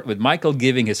of court with Michael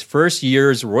giving his first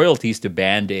year's royalties to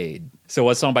Band-Aid. So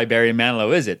what song by Barry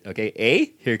Manilow is it? Okay, A,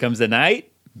 Here Comes the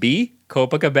Night. B,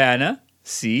 Copacabana.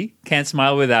 C, Can't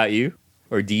Smile Without You.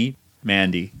 Or D,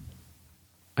 Mandy.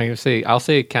 I'll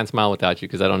say Can't Smile Without You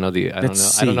because I don't know that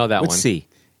What's one. C?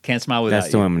 Can't Smile Without That's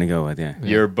You. the one I'm going to go with, yeah.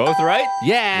 You're both right.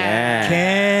 Yeah.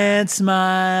 Can't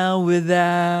smile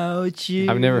without you.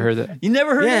 I've never heard that. You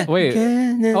never heard Yeah. it? Wait.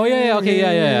 Oh yeah. Okay.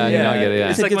 Yeah. I get it. Yeah.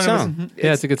 It's a good one of those- song.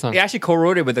 Yeah, it's a good song. He actually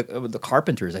co-wrote it with the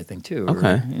Carpenters, I think, too.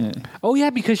 Okay. Yeah. Oh yeah,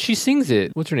 because she sings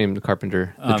it. What's her name? The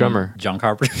Carpenter, the drummer, John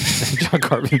Carpenter. John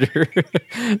Carpenter.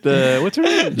 What's her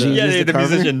name? The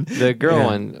musician. The girl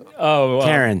one. Oh,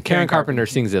 Karen. Karen Carpenter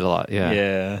sings it a lot. Yeah.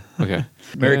 Yeah. Okay.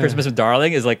 Merry Yeah. Christmas with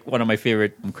Darling is like one of my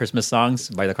favorite Christmas songs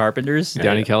by the Carpenters.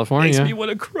 Downey, California. Makes me want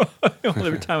to cry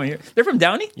every time I hear. They're from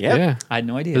Downey? Yep. Yeah. I had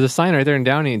no idea. There's a sign right there in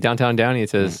downtown Downey. It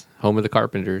says "Home of the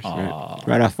Carpenters."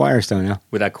 Right off Firestone now.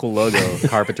 With that cool logo,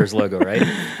 Carpenter's logo, right?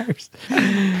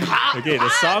 Okay, the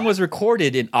song was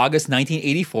recorded in August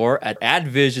 1984 at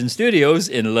Advision Studios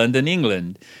in London,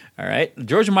 England. All right.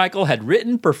 George Michael had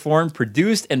written, performed,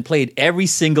 produced, and played every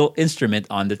single instrument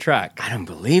on the track. I don't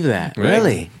believe that. Right.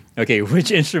 Really? Okay,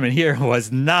 which instrument here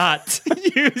was not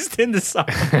used in the song?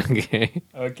 Okay.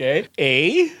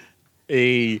 Okay.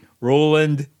 A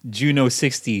Roland Juno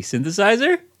 60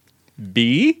 synthesizer.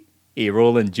 B, a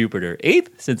Roland Jupiter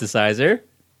 8 synthesizer.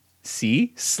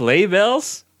 C, sleigh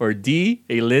bells. Or D,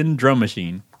 a Lynn drum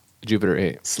machine. Jupiter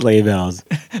 8. Sleigh bells.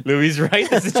 Louis right.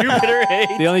 It's a Jupiter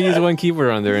 8. They only use one keyboard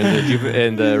on there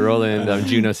in the Roland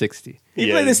Juno 60. He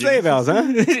Yeah, played the sleigh bells, huh?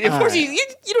 Of course, you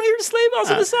don't hear the sleigh bells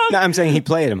in the song. No, I'm saying he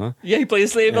played them, huh? Yeah, he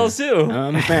plays sleigh bells too.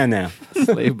 I'm a fan now.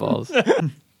 Slave balls.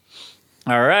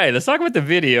 All right, let's talk about the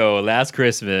video, Last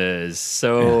Christmas.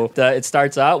 So it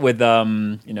starts out with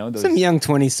those, Some young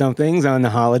 20-somethings on the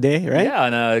holiday, right? yeah,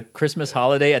 on a Christmas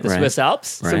holiday at the Right. Swiss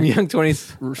Alps. Right. Some young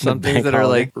 20-somethings bank that are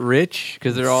holiday. like rich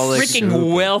because they're all like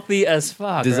Freaking wealthy as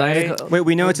fuck. designer. right? Wait,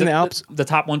 we know it's in the Alps? The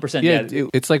top 1%. Yeah, Yeah,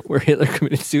 it's like where Hitler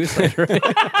committed suicide, right?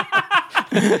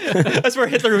 that's where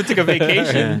Hitler took a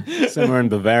vacation. Somewhere in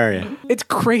Bavaria. It's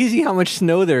crazy how much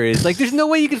snow there is. Like, there's no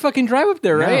way you could fucking drive up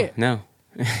there, right? No.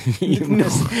 You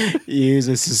must use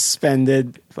a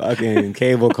suspended fucking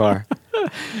cable car.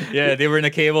 Yeah, they were in a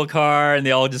cable car and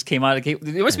they all just came out of cable.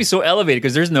 It must be so elevated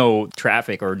because there's no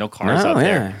traffic or no cars out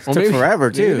there. It took forever,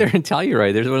 Maybe too. they're in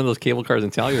Telluride. There's one of those cable cars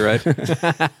in Telluride.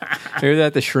 Maybe they're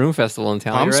at the Shroom Festival in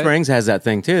Telluride. Palm Springs has that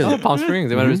thing, too. Oh, Palm Springs.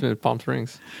 They might have just been at Palm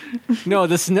Springs. No,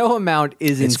 the snow amount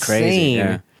is It's insane. crazy,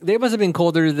 yeah. They must have been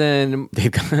colder than They've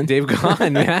gone. Dave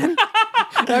Gahan, man.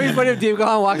 That'd be funny if Dave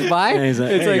Gahan walks by. Yeah, he's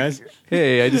like, it's "Hey, like, guys."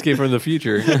 hey, I just came from the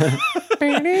future.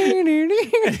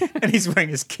 And he's wearing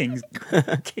his king's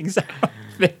outfit.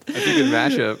 That's a good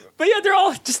mashup. But yeah, they're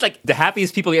all just like the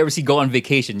happiest people you ever see go on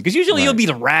vacation. Because usually you'll be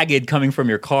ragged coming from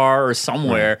your car or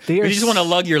somewhere. They You are just want to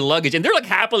lug your luggage. And they're like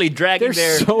happily dragging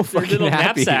They're their so fucking little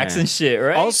happy, knapsacks man. and shit,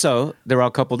 right? Also, they're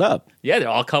all coupled up, yeah, they're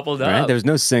all coupled right? up. There's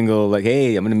no single, like,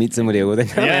 hey, I'm going to meet somebody over there.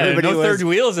 yeah, Everybody no was- third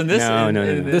wheels in this. No, in- no, no,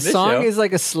 in no. The this song show. is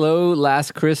like a slow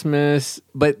Last Christmas,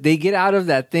 but they get out of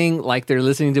that thing like they're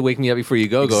listening to "Wake Me Up Before You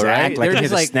Go Go," right? Exact, like They're they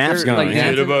just hear the snaps they're going, like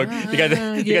yeah.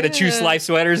 dancing. You got the Choose Life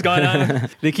sweaters going on.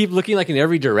 They keep looking like in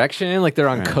every direction, like they're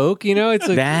on coke. You know, it's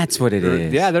like That's what it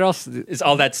is. yeah, they're all. It's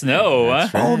all that snow, huh?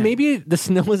 Oh, maybe the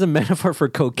snow was a metaphor for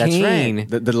That's cocaine. right.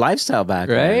 The lifestyle back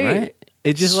Right? then, right?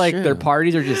 It's just like their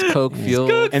parties are just coke fueled.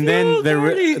 And then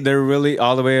they're really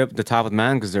all the way up the top of the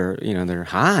mountain because they're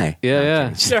high.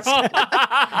 Yeah.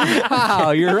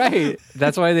 Wow, you're right.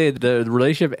 That's why the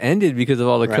relationship ended because of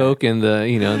all the coke and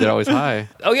they're always high.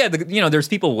 Oh yeah, there's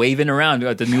people waving around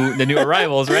at the new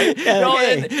arrivals, right?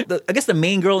 I guess the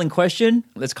main girl in question,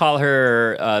 let's call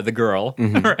her the girl,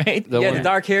 right? The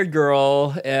dark-haired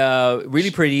girl,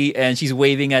 really pretty, and she's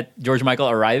waving at George Michael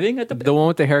arriving at the one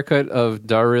with the haircut of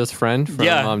Daria's friend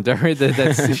from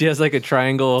Daria. She has like a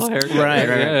triangle haircut.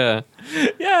 Right.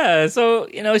 Yeah. So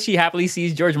she happily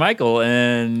sees George Michael,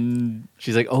 and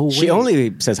she's like, "Oh, wait." She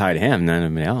only says hi to him, none of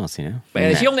anybody else.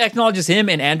 But she only acknowledges him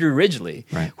and Andrew Ridgeley,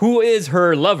 who is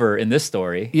her lover in this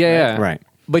story. Yeah. Right.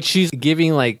 But she's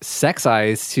giving like sex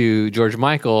eyes to George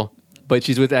Michael. But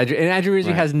she's with Andrew, and Andrew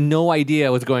Ridgeley has no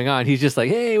idea what's going on. He's just like,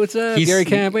 "Hey, what's up, Gary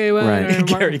Camp? Hey, what?"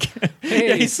 Gary Camp. Hey.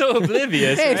 Yeah, he's so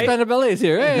oblivious. Hey, it's Banabelle's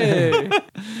here. Hey.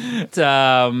 You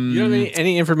don't have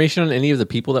any information on any of the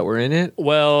people that were in it?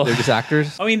 Well, they're just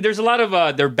actors. I mean, there's a lot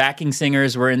of their backing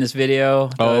singers were in this video.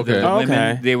 Okay.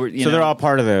 Women, they were. So they're all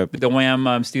part of the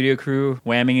Wham studio crew,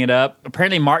 whamming it up.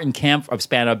 Apparently, Martin Kemp of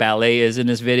Spandau Ballet is in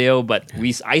this video, but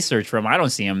I searched for him. I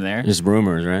don't see him there. Just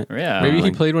rumors, right? Yeah. Maybe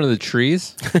he played one of the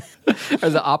trees. Or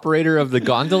the operator of the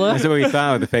gondola. That's what we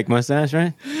thought with the fake mustache,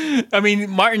 right? I mean,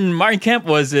 Martin Kemp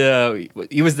was in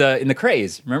the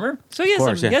Craze, remember? So he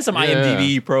has some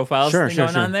IMDb profiles going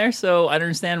on there. So I don't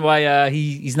understand why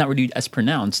he's not really as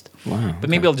pronounced. Wow. But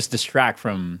maybe I'll just distract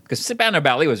from, because Spandau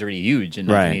Ballet was already huge in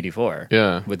 1984.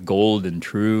 Yeah, with Gold and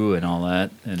True and all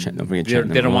that. And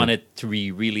they don't want it to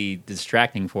be really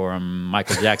distracting for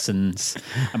Michael Jackson's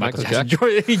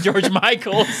George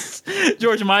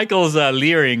Michael's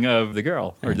leering of the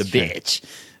girl or the bitch.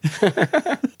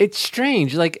 It's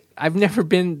strange. Like, I've never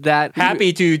been that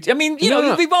happy to. I mean,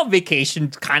 we've all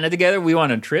vacationed kind of together. We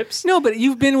went on trips. No, but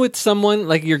you've been with someone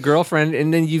like your girlfriend,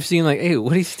 and then you've seen like, hey,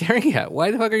 what are you staring at?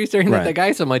 Why the fuck are you staring at that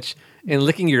guy so much and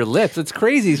licking your lips? It's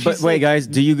crazy. But wait, guys,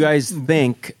 do you guys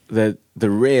think that the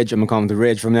Ridge, I'm gonna call him the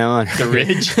Ridge from now on. The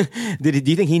Ridge. Do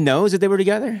you think he knows that they were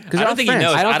together? I don't think he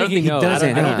knows. I don't think he knows. I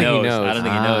don't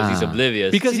think he knows. He's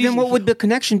oblivious. Because then what would the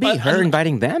connection be? Her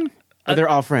inviting them? Or they're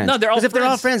all friends? No, they're all friends. Because if they're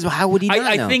all friends, well, how would he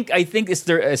not know? I think it's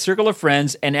a circle of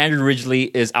friends, and Andrew Ridgeley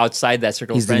is outside that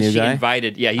circle of friends. He's the new guy?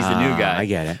 Invited. Yeah, he's the new guy. I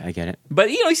get it. But,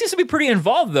 he seems to be pretty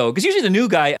involved, though, because usually the new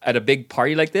guy at a big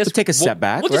party like this... We'll take a step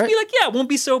back, We'll just be like, it won't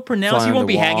be so pronounced. He won't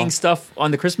be hanging stuff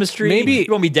on the Christmas tree. Maybe... He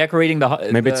won't be decorating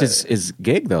the... Maybe it's his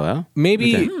gig, though, huh?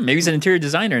 Maybe he's an interior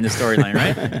designer in the storyline,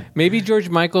 right? Maybe George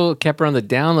Michael kept her on the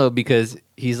down low because...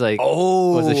 He's like,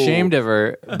 was ashamed of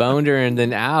her, boned her, and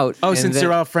then out. Oh, since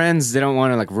they're all friends, they don't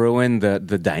want to like ruin the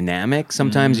dynamic.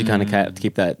 Sometimes you kind of have to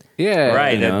keep that,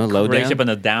 right? Low relationship down.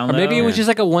 on the down low. Or maybe it was just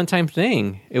like a one-time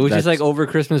thing. It was just like over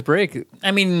Christmas break.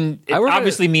 I mean, it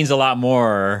obviously means a lot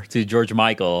more to George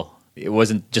Michael. It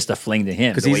wasn't just a fling to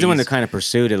him because he's the one that kind of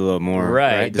pursued it a little more,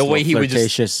 right? The way he would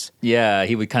just,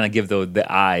 he would kind of give the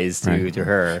eyes to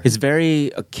her. It's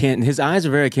very akin. His eyes are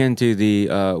very akin to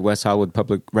the West Hollywood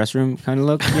public restroom kind of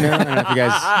look. I don't know if you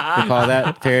guys recall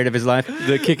that period of his life.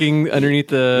 The kicking underneath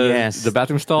the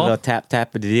bathroom stall, the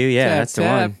tap to do. Yeah, that's the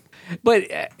one.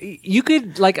 But you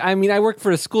could, I work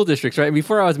for a school district, right?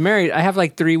 Before I was married, I have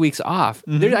 3 weeks off.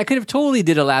 Mm-hmm. I could have totally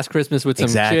did a last Christmas with some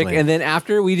chick, and then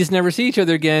after, we just never see each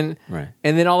other again. Right.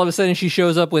 And then all of a sudden, she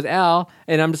shows up with Al,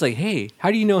 and I'm just like, hey,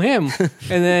 how do you know him? And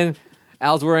then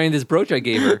Al's wearing this brooch I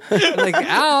gave her. I'm like,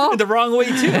 Al! The wrong way,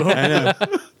 too. I know.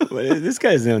 This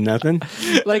guy's doing nothing.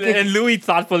 And Louis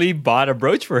thoughtfully bought a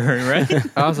brooch for her, right?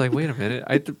 I was like, wait a minute.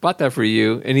 I bought that for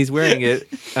you. And he's wearing it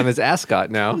on his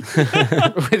ascot now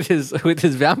with his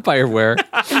vampire wear.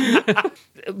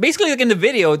 Basically, in the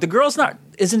video, the girl's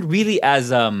isn't really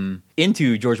as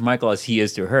into George Michael as he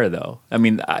is to her, though. I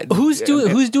mean, who's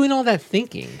doing all that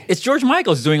thinking? It's George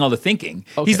Michael's doing all the thinking.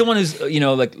 Okay. He's the one who's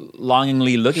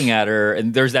longingly looking at her,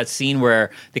 and there's that scene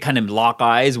where they kind of lock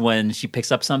eyes when she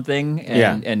picks up something,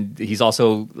 and he's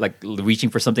also reaching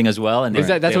for something as well. And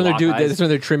that's when that's when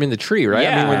they're trimming the tree, right?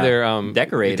 Yeah. I mean, when they're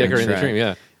decorating the tree,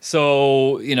 yeah.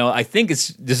 So, I think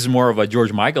this is more of a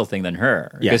George Michael thing than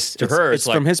her. Yes, to her, it's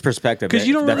from his perspective. Because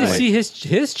you don't really see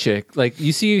his chick.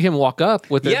 You see him walk up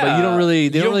with it, but you don't really.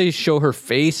 They don't really show her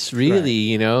face,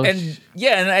 really. And I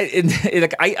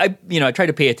try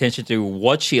to pay attention to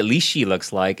what she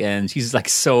looks like, and she's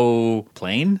so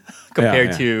plain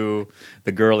compared yeah. to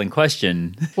the girl in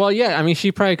question. Well, yeah, I mean,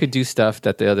 she probably could do stuff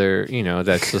that the other,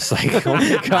 that's just like, oh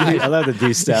my god, I love to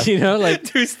do stuff. like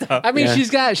Do stuff. I mean, Yeah. she's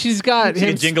got She him.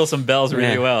 can jingle some bells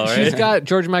really Yeah. well, right? She's got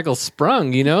George Michael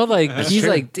sprung, like he's true.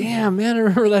 like, damn man, I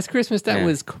remember last Christmas that Yeah.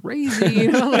 was crazy,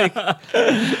 like,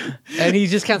 and he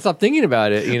just can't stop thinking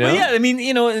about it, But yeah, I mean,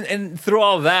 and through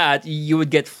all that, you would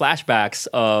get flashbacks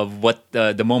of what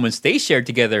the moments they shared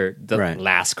together the Right.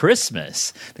 last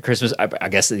Christmas, the Christmas, I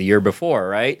guess, the year before,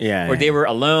 right? Yeah, where yeah. they were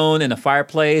alone in a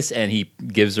fireplace, and he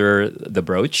gives her the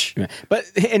brooch. But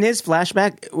in his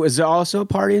flashback, was there also a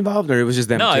party involved, or it was just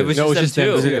them? No, two? it was just them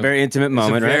It was two. a very intimate It's a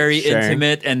moment, very right? Sharing.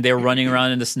 intimate, and they're running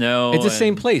around in the snow. it's the and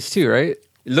same place too, right?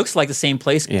 It looks like the same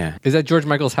place. Yeah. Is that George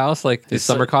Michael's house, like his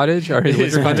summer cottage or his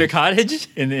His winter winter cottage? cottage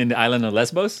in the island of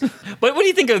Lesbos. But what do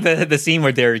you think of the scene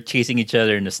where they're chasing each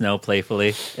other in the snow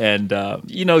playfully? And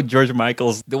George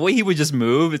Michael's, the way he would just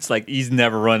move, it's like he's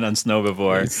never run on snow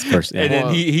before. It's first- yeah. And then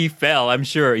Well- he fell. I'm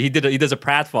sure he does a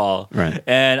pratfall. Right.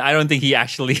 And I don't think he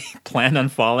actually planned on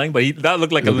falling, but that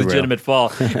looked like a Looked real. legitimate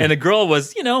fall. And the girl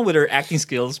was, with her acting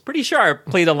skills, pretty sharp,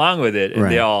 played along with it, and Right.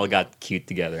 they all got cute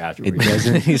together afterwards. It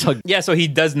doesn't. He's like, Yeah, so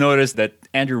he does notice that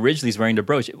Andrew Ridgely's wearing the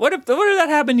brooch. What if that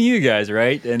happened to you guys,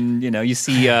 right? And you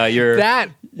see your that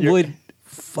would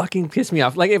fucking piss me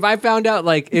off. Like if I found out,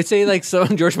 like if say like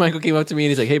some George Michael came up to me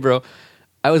and he's like, "Hey, bro,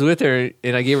 I was with her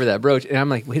and I gave her that brooch," and I'm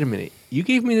like, "Wait a minute, you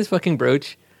gave me this fucking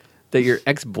brooch that your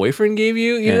ex-boyfriend gave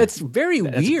you?" You know, Yeah. it's very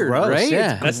weird, gross, right?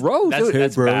 yeah. It's gross. That's, It would-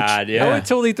 that's brooch. bad. I Yeah. would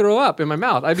totally throw up in my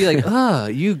mouth. I'd be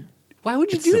like, you. Why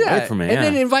would you It's do away that? from me, and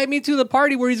then yeah. invite me to the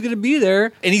party where he's going to be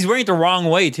there. And he's wearing it the wrong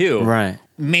way too. Right.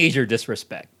 Major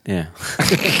disrespect. Yeah.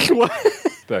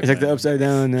 But, It's like the upside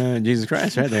down Jesus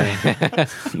Christ right there.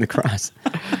 the cross.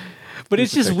 But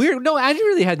it's just weird. No, Andrew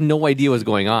really had no idea what's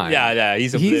going on. yeah,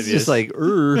 he's oblivious. He's just like,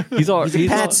 he's all He's a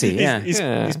patsy. Yeah.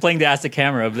 He's playing the ask the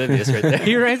camera oblivious right there.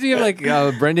 He reminds me of like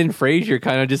Brendan Fraser,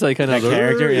 kind of just like kind of That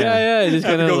character, yeah, just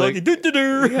kind of Happy-go-lucky, like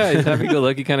doo-doo-doo. yeah, he's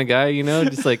happy-go-lucky kind of guy,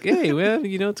 just like, hey, well,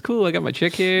 it's cool. I got my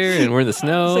chick here, and we're in the It's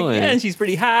snow. like, yeah, and and she's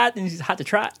pretty hot, and she's hot to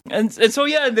try. And so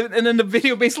yeah, and then the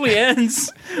video basically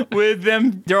ends with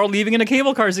them. They're all leaving in a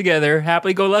cable car together,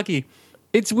 happily go lucky.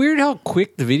 it's weird how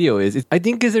quick the video is. I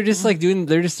think because they're just like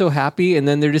they're just so happy, and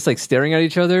then they're just like staring at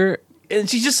each other. And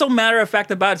she's just so matter of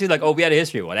fact about it too, like, oh, we had a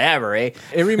history, whatever, eh?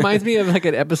 It reminds me of like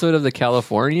an episode of The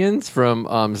Californians from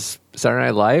Saturday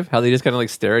Night Live, how they just kind of like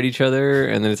stare at each other,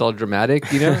 and then it's all dramatic.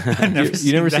 You know,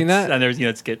 you never seen that? I've never seen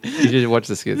that skit. You should watch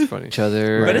the skit. It's funny. Each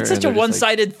other, But it's such and a they're just,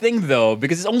 like, one-sided thing, though,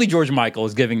 because it's only George Michael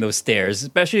is giving those stares,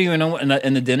 especially in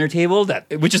the dinner table,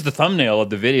 which is the thumbnail of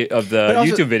the video of the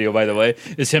also- YouTube video, by the way,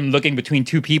 is him looking between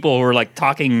two people who are like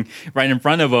talking right in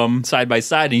front of him, side by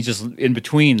side, and he's just in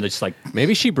between, just like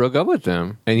Maybe she broke up with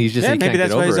him, and he's just Yeah, he maybe can't that's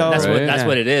get why over he's it. all- that's right?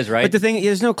 what it is, right? But the thing,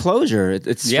 there's no closure.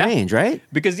 It's Yeah. strange, right?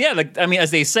 Because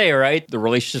as they say, right, the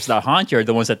relationships that haunt you are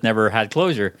the ones that never had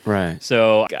closure. Right.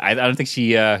 So I don't think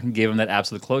she gave him that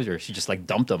absolute closure. She just like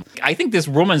dumped him. I think this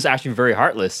woman's actually very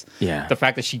heartless. Yeah. The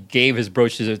fact that she gave his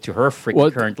brooch to her freaking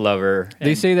Well, current lover.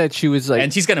 They say that she was like.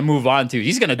 and she's gonna move on too.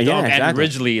 She's gonna dump Yeah, Andrew exactly.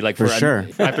 Ridgely like For sure.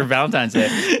 after Valentine's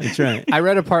Day. That's right. I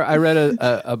read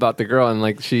about the girl, and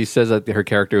like she says that her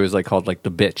character was like called like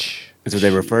the bitch. That's what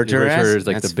they refer to her They refer as? her as,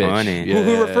 like, That's the bitch. funny. Yeah.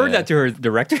 Who referred that to her?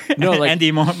 Director? No, like-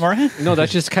 Andy Moran. No,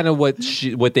 that's just kind of what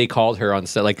they called her on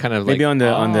set, like kind of Maybe like on the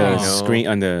you know, screen,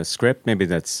 on the script, maybe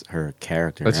that's her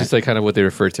character. That's right? just like kind of what they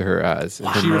referred to her as.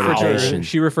 Wow.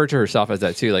 She referred to herself as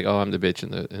that too, like, oh, I'm the bitch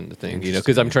in the thing,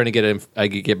 because I'm trying to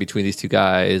get between these two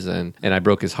guys, and I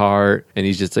broke his heart, and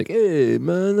he's just like, hey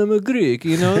man, I'm a Greek,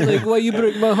 like why you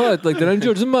break my heart like that? I'm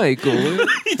George Michael.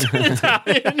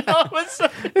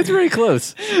 It's very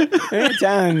close.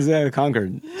 Italians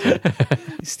conquered.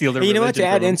 Steal their Hey, you know what? To religion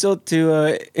add from him. insult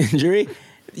to injury,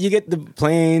 you get the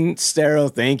plain sterile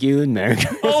thank you and Merry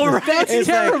Christmas. Oh, right. That's It's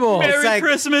like- terrible. it's Merry like-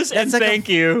 Christmas and it's like a- thank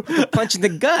you. punch in the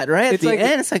gut, right? At It's the like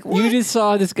end, it's like, what? you just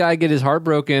saw this guy get his heart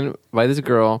broken by this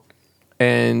girl,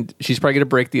 and she's probably going to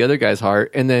break the other guy's heart,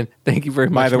 and then thank you very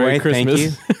much. By the Merry way,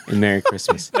 Christmas. thank you and Merry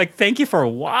Christmas. Like, thank you for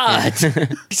what? It's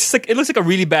just like, it looks like a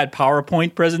really bad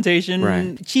PowerPoint presentation.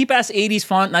 Right. Cheap ass 80s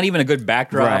font, not even a good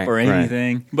backdrop Right, or right.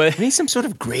 anything. But Need some sort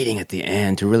of grading at the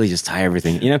end to really just tie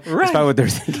everything. You know, Right. that's probably what they're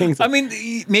thinking. I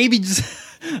mean, maybe just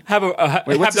have Wait, have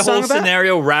what's the the whole song about?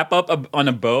 scenario wrap up on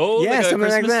a bow, Yeah, like a something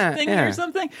like Christmas that, thing yeah. or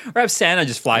something, or have Santa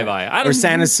just fly by. I don't or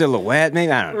Santa's silhouette,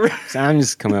 maybe. I don't know. So I'm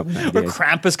just coming up with Or ideas.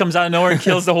 Krampus comes out of nowhere and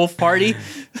kills the whole party.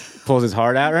 Pulls his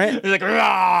heart out, right? He's like,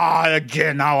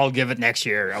 again, now I'll give it next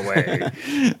year away.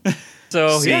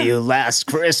 So See yeah. you last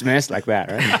Christmas, like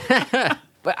that, right?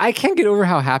 But I can't get over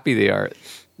how happy they are.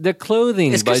 the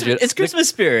clothing It's budget. Christmas, it's Christmas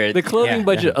spirit. The clothing Yeah,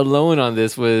 budget alone on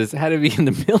this had to be in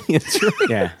the millions. Right?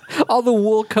 Yeah. All the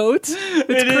wool coats. It's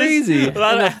It is. crazy. A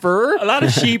lot And of the fur. A lot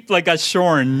of sheep like got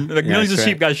shorn. Like millions of that's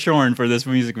sheep got shorn for this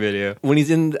music video. When he's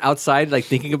in outside, like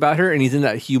thinking about her, and he's in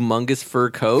that humongous fur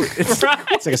coat. It's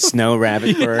It's like a snow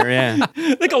rabbit fur. Yeah.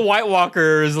 Like a White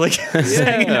Walker is like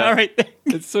hanging out right there.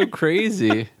 it's so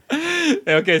crazy.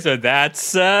 Okay, so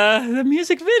that's the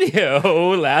music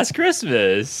video, Last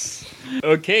Christmas.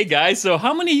 Okay, guys, so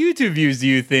how many YouTube views do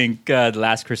you think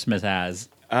Last Christmas has?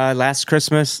 Last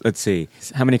Christmas, let's see.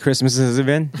 How many Christmases has it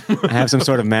been? I have some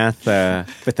sort of math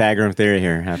Pythagorean theory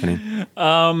here happening.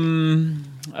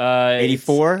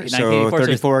 84, so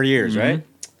 34 years, right?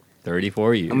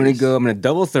 34 years. I'm gonna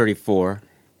double 34,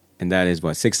 and that is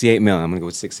what, 68 million. I'm gonna go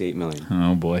with 68 million.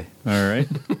 Oh, boy. All right.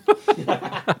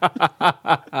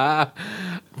 I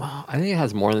think it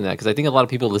has more than that because I think a lot of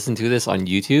people listen to this on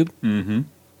YouTube. Mm-hmm.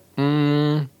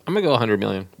 I'm gonna go 100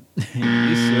 million.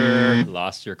 You, sir,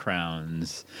 lost your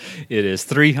crowns. It is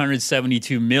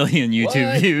 372 million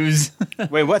YouTube views.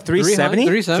 Wait, what? 370?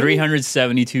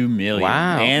 372 million.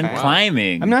 Wow, And okay.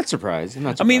 climbing. I'm not surprised.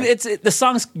 I mean, the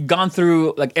song's gone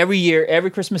through like every year, every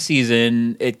Christmas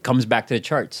season, it comes back to the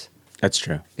charts. That's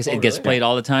true. It gets played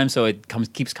all the time, so it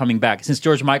keeps coming back. Since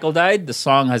George Michael died, the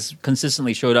song has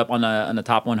consistently showed up on the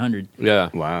top 100. Yeah.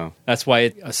 Wow. That's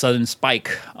why a sudden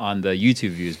spike on the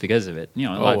YouTube views because of it. You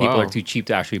know, a lot of people are too cheap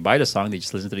to actually buy the song; they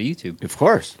just listen to the YouTube. Of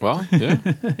course. Well, yeah.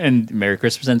 And Merry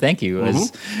Christmas and thank you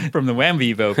as from the Wham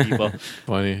Vivo people.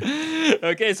 Funny.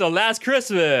 Okay, so Last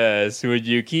Christmas, would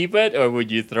you keep it or would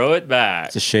you throw it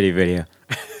back? It's a shitty video.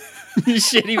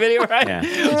 Shitty video, right? Yeah.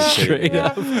 It's a shitty video. Straight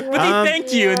up. But they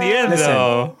thank you in the end,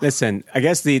 though. Listen, I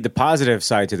guess the positive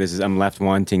side to this is I'm left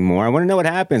wanting more. I want to know what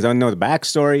happens. I want to know the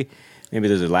backstory. Maybe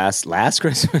there's a last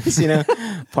Christmas,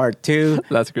 part 2.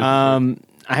 Last Christmas.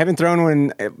 I haven't thrown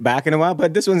one back in a while,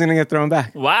 but this one's going to get thrown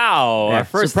back. Wow, Yeah, our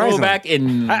first surprisingly. throwback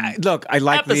in Look, I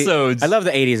like episodes. I love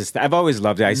the 80s. I've always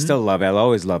loved it. I still love it. I'll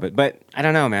always love it. But I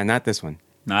don't know, man. Not this one.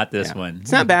 Not this Yeah. one.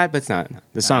 It's not bad, but it's not.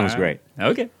 The song's great.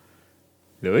 Okay.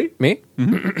 Louis? Me?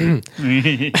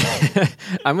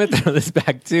 I'm gonna throw this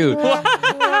back too.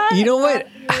 You know what?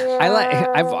 I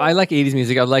like 80s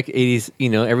music. I like 80s,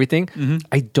 everything.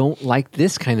 I don't like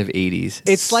this kind of 80s.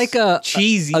 It's like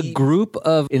cheesy. a group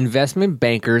of investment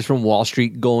bankers from Wall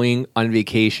Street going on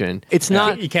vacation. It's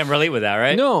not. You can't relate with that,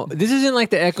 right? No, this isn't like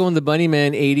the Echo and the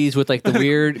Bunnymen 80s with like the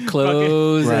weird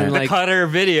clothes Right. and The like Cutter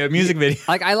music video.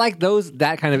 like I like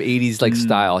that kind of 80s like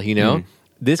style,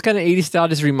 This kind of 80s style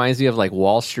just reminds me of like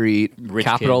Wall Street, Rich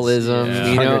capitalism, kids,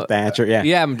 you know. Margaret Thatcher, yeah.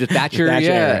 Yeah, the Thatcher, The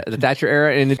Thatcher era. the Thatcher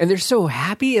era, and they're so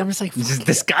happy. I'm just like, This is fuck it.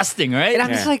 disgusting, right? And I'm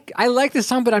just like, I like this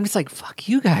song, but I'm just like, fuck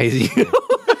you guys.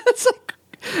 It's like,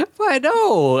 but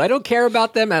no, I don't care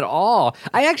about them at all.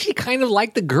 I actually kind of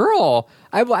like the girl.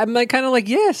 I'm like kind of like,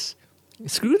 yes,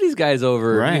 screw these guys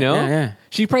over. Right, yeah.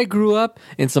 She probably grew up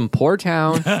in some poor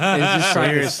town and is just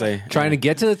Seriously. trying to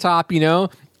get to the top,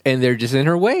 and they're just in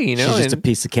her way, She's just a and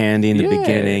piece of candy in the Yeah.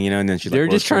 beginning, and then she's they're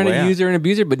like, just trying to use her and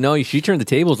abuse her. But no, she turned the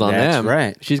tables on That's them.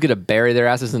 right. She's gonna bury their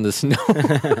asses in the snow.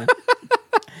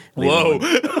 Whoa.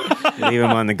 Leave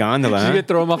him on the gondola. She's Huh? gonna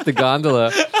throw him off the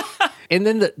gondola. And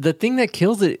then the thing that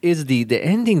kills it is the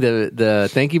ending, the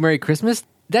Thank You Merry Christmas.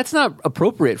 That's not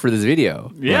appropriate for this video.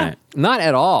 Yeah. Right. Not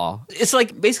at all. It's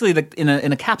like basically in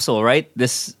a capsule, right?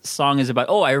 This song is about,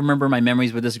 I remember my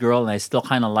memories with this girl and I still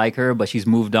kind of like her, but she's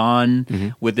moved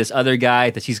on with this other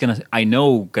guy that she's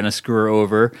gonna screw her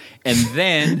over. And I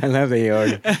then love that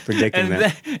you're predicting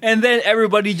that. and then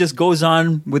everybody just goes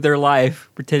on with their life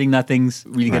pretending nothing's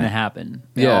really gonna Right. happen.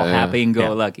 They're Yeah, all yeah. happy and go Yeah.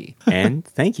 lucky. And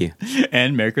thank you.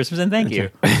 And Merry Christmas and thank you.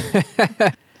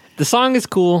 The song is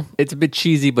cool. It's a bit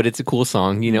cheesy, but it's a cool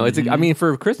song. I mean,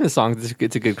 for Christmas songs,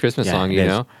 it's a good Christmas Yeah, song. it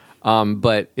is.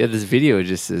 But yeah, this video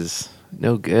just is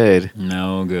no good.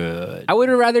 No good. I would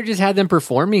have rather just had them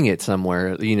performing it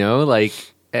somewhere.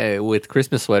 With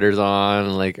Christmas sweaters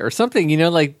on, or something.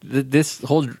 This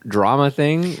whole drama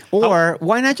thing. Or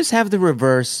why not just have the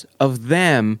reverse of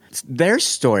their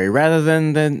story, rather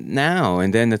than the now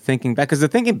and then the thinking back? Because the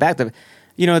thinking back,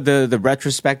 the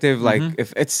retrospective,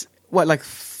 if it's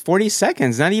 40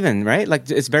 seconds, not even, right? Like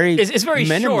it's very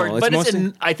minimal. short, but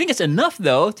I think it's enough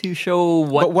though to show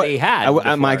what they had.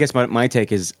 I guess my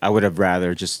take is I would have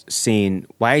rather just seen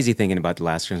why is he thinking about the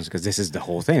last Christmas, because this is the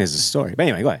whole thing, this is the story. But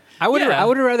anyway, go ahead. I would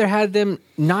have rather had them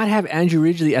not have Andrew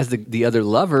Ridgely as the other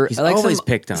lover. He's always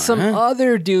picked on, some huh?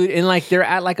 other dude, and they're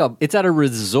at it's at a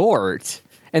resort.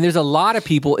 and there's a lot of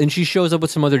people, and she shows up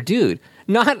with some other dude.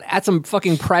 Not at some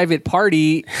fucking private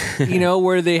party,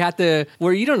 where they have to,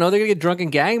 where you don't know, they're gonna get drunk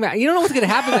and gangbang. You don't know what's gonna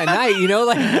happen that night,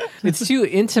 like it's too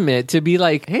intimate to be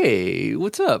like, hey,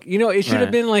 what's up? It should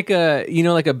have been like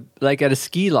like at a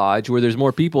ski lodge where there's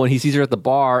more people and he sees her at the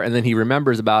bar and then he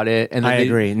remembers about it. And then I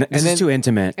agree. This is too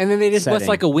intimate. And then they just bust setting.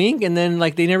 like a wink and then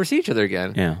like they never see each other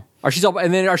again. Yeah. Or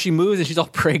she moves and she's all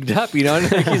prigged up,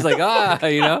 and like, he's like,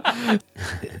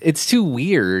 It's too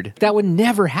weird. That would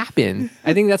never happen.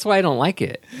 I think that's why I don't like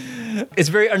it. It's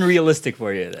very unrealistic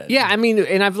for you then. Yeah, I mean,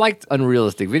 and I've liked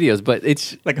unrealistic videos, but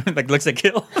it's Like looks like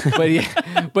kill.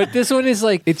 but this one is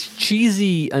like, it's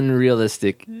cheesy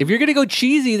unrealistic. If you're gonna go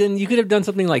cheesy, then you could have done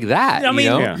something like that. I mean,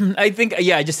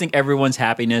 Yeah. I just think everyone's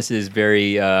happiness is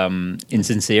very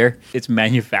insincere. It's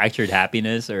manufactured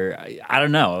happiness, or I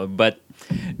don't know, but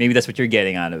maybe that's what you're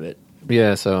getting out of it.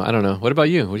 Yeah, so I don't know. What about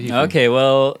you? What do you think? Okay,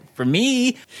 well, for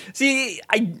me, see,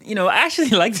 I actually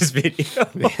like this video.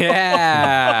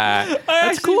 Yeah,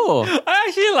 that's cool. I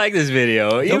actually like this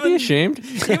video. Don't be ashamed.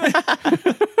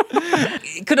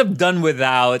 It could have done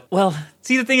without. Well,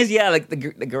 see, the thing is, like the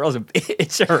girl's a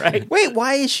bitch, all right? Wait,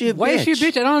 why is she a bitch? Why is she a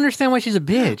bitch? I don't understand why she's a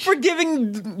bitch. For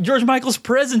giving George Michael's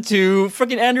present to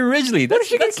freaking Andrew Ridgely. What is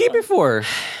she gonna keep it for?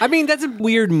 I mean, that's a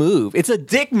weird move. It's a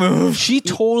dick move. She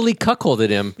totally cuckolded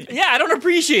him. Yeah, I don't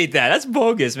appreciate that. That's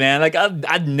bogus, man. Like,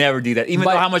 I'd never do that. Even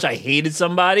though how much I hated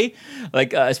somebody,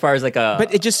 like, as far as like a...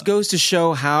 But it just goes to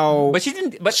show how... But she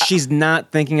didn't... But she's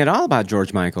not thinking at all about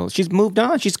George Michael. She's moved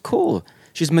on. She's cool.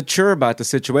 She's mature about the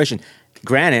situation.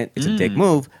 Granted, it's a dick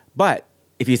move, but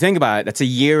if you think about it, that's a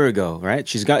year ago, right?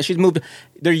 She's moved.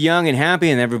 They're young and happy,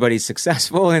 and everybody's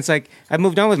successful. And it's like, I've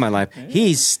moved on with my life.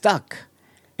 He's stuck,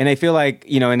 and I feel like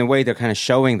in a way they're kind of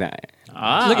showing that.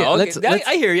 Look at, okay.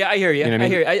 I hear you. I hear you. You know what I mean? I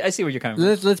hear you. I see what you're coming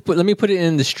from. Let me put it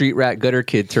in the street rat gutter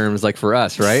kid terms, like for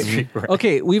us, right?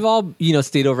 Okay, we've all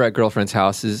stayed over at girlfriends'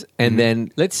 houses, and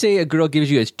then let's say a girl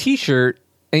gives you a T-shirt.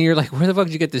 And you're like, where the fuck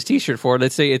did you get this T-shirt for?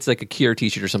 Let's say it's like a Cure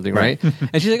T-shirt or something, right?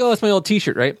 And she's like, oh, it's my old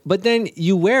T-shirt, right? But then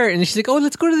you wear it, and she's like, oh,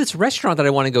 let's go to this restaurant that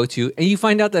I want to go to. And you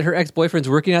find out that her ex-boyfriend's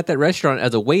working at that restaurant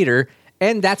as a waiter,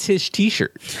 and that's his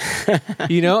T-shirt.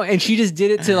 And she just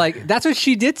did it to that's what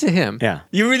she did to him. Yeah.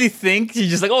 You really think she's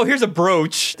just like, oh, here's a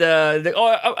brooch. I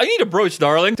need a brooch,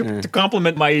 darling, to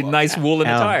complement my nice woolen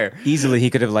attire. Easily, he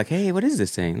could have hey, what is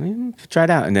this thing? Try it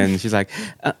out. And then she's like,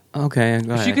 okay,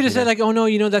 go ahead. She could have said oh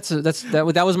no,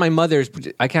 that was my mother's.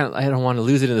 I don't want to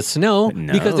lose it in the snow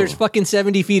because there's fucking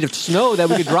 70 feet of snow that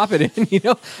we could drop it in.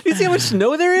 You see how much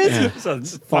snow there is? Yeah.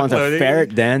 Fall into a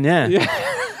ferret den, yeah.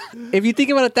 If you think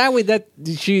about it that way,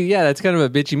 that's kind of a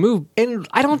bitchy move. And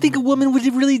I don't think a woman would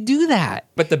really do that.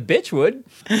 But the bitch would.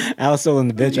 Alice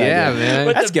and the bitch. Yeah, idea. man.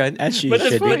 But That's good. That's but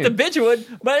the bitch would.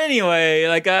 But anyway,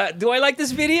 do I like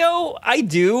this video? I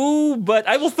do, but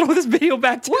I will throw this video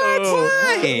back to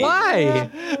Why?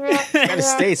 Gotta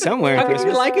stay somewhere. How can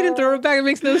you like it and throw it back? It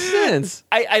makes no sense.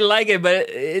 I like it,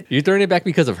 but You're throwing it back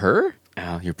because of her?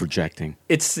 Oh, you're projecting.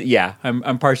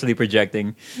 I'm partially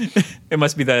projecting. It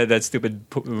must be that stupid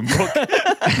book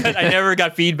that I never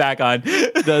got feedback on.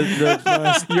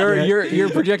 You're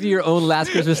projecting your own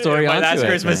Last Christmas story onto it. Last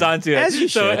Christmas onto it. As you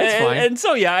should. That's fine. And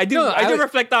so I do. I do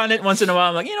reflect on it once in a while.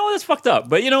 I'm like, that's fucked up.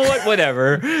 But you know what?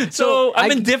 Whatever. So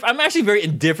I'm actually very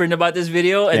indifferent about this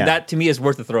video, and that to me is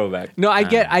worth a throwback. No, I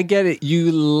get it.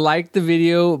 You like the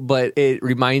video, but it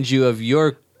reminds you of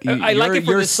your I like it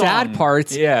for your the sad song.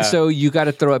 parts. Yeah. So you got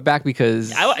to throw it back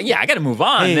because I got to move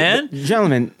on, Hey, man.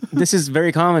 gentlemen, this is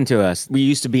very common to us. We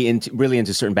used to be really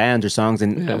into certain bands or songs,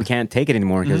 and we can't take it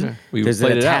anymore because We there's an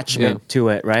played it out, attachment to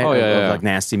it, right? Oh, yeah, of yeah. like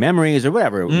nasty memories or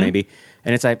whatever it may be.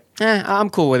 And it's like,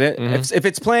 I'm cool with it. If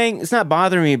it's playing, it's not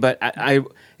bothering me, but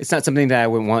it's not something that I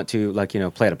would want to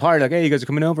play at a party. Like, hey, you guys are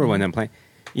coming over when I'm playing.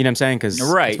 You know what I'm saying? Because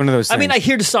Right. it's one of those things. I mean, I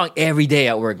hear the song every day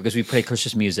at work because we play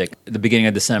Christmas music at the beginning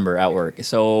of December at work.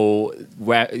 So,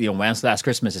 Wham's Last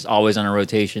Christmas is always on a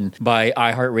rotation by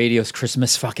iHeartRadio's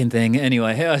Christmas fucking thing.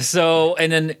 Anyway,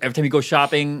 and then every time you go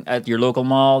shopping at your local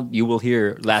mall, you will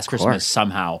hear Last Christmas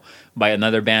somehow by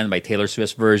another band, by Taylor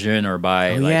Swift's version or by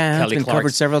it's Kelly been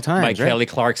covered several times, by right? Kelly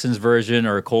Clarkson's version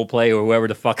or Coldplay or whoever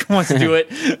the fuck wants to do it.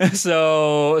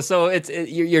 So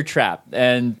you're trapped.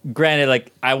 And granted,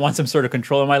 I want some sort of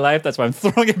control in my life. That's why I'm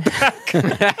throwing it back.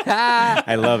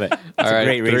 I love it. That's all right,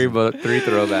 a great reason. three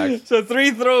throwbacks. So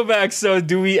 3 throwbacks. So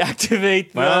do we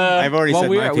activate the... Well, I've already said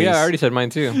my piece. I already said mine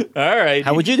too. All right.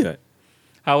 How would you do it?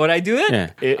 How would I do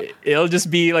it? Yeah. It'll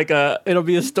just be like It'll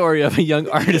be a story of a young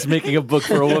artist making a book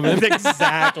for a woman.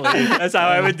 Exactly. That's how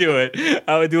I would do it.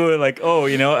 I would do it like,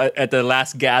 at the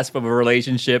last gasp of a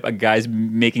relationship, a guy's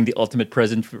making the ultimate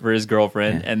present for his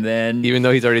girlfriend, and then Even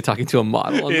though he's already talking to a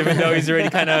model. even though he's already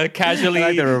kind of casually I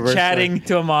like the reverse chatting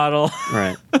to a model,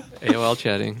 Right. AOL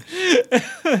chatting.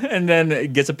 and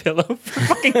then gets a pillow for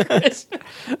fucking Christmas.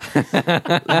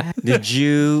 Did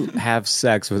you have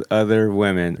sex with other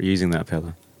women using that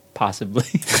pillow? Possibly.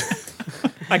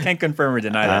 I can't confirm or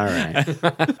deny that.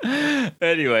 All right.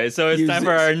 Anyway, so it's Use time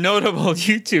for this. our notable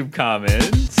YouTube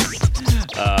comments.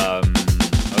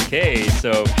 Okay,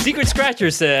 so Secret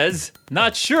Scratcher says,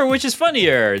 not sure which is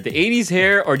funnier, the 80s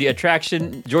hair or the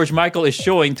attraction George Michael is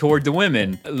showing toward the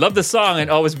women. Love the song and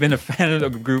always been a fan of the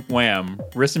group Wham.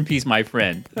 Rest in peace, my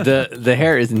friend. The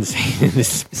hair is insane in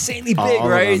this. Insanely big, All of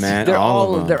right? them, man. They're all of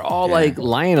all them. they're all Yeah. like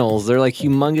Lionels. They're like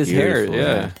humongous Beautiful,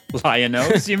 hair. Yeah.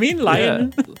 Lion-O's? You mean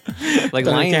lion? Like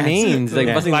lion Thundercats. manes. Like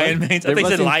Yeah. busting Lion manes? I they're think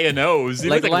they said busting- lion-O's. It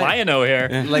Like was like lion- lion-o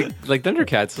hair. like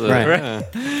Thundercats. Right.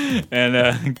 Yeah.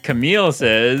 And Camille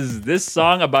says, this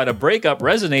song about a breakup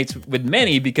resonates with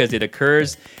many because it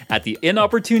occurs at the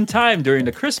inopportune time during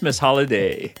the Christmas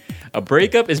holiday. A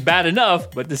breakup is bad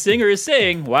enough, but the singer is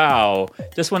saying, wow,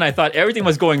 just when I thought everything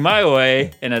was going my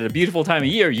way, and at a beautiful time of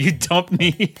year, you dumped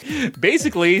me.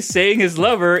 Basically, saying his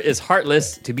lover is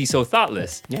heartless to be so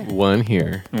thoughtless. One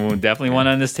here. Oh, definitely one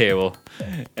on this table.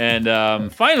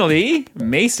 And finally,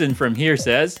 Mason from here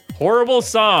says, horrible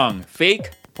song,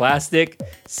 fake, plastic,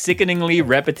 sickeningly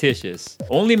repetitious.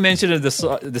 Only mention of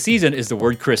the season is the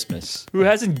word Christmas. Who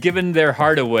hasn't given their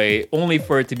heart away only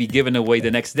for it to be given away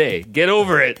the next day? Get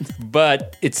over it.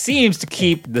 But it seems to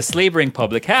keep the slavering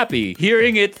public happy,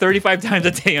 hearing it 35 times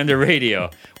a day on the radio.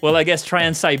 Well, I guess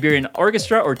Trans-Siberian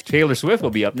Orchestra or Taylor Swift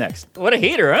will be up next. What a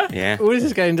hater, huh? Yeah. What is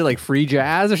this guy into? Like free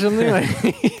jazz or something? Like,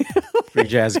 Free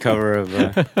jazz cover of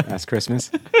Last Christmas.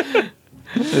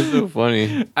 that's so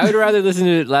funny. I would rather listen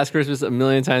to Last Christmas a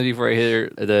million times before I hear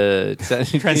the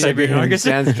Trans-Siberian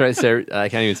Orchestra? I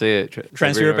can't even say it.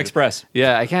 Trans-Europe Express.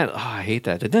 Yeah, I can't. Oh, I hate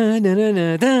that. That's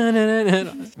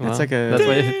That's like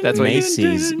a that's why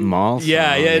Macy's mall song.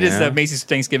 Yeah, it is you the know? Macy's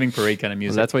Thanksgiving parade kind of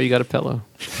music. That's why you got a pillow.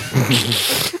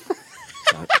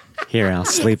 Here, I'll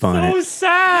sleep on it.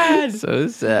 sad. So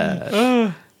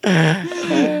sad.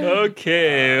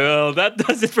 Okay, well, that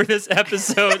does it for this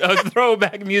episode of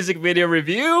Throwback Music Video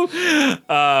Review.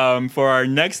 For our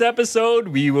next episode,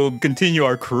 we will continue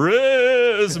our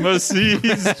Christmas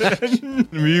season.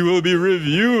 We will be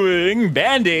reviewing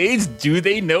Band-Aids. Do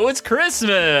they know it's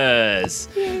Christmas?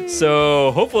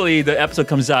 So hopefully the episode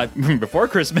comes out before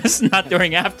Christmas, not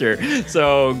during after.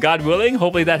 So God willing,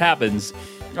 hopefully that happens.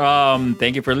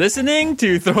 Thank you for listening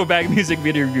to Throwback Music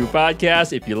Video Review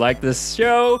Podcast. If you like this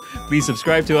show, please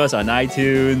subscribe to us on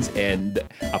iTunes, and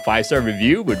a 5-star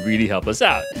review would really help us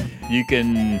out. You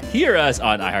can hear us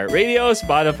on iHeartRadio,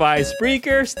 Spotify,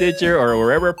 Spreaker, Stitcher, or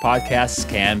wherever podcasts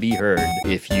can be heard.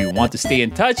 If you want to stay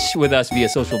in touch with us via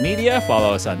social media,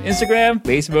 follow us on Instagram,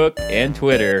 Facebook, and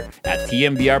Twitter at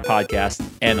TMBR Podcast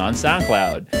and on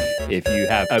SoundCloud. If you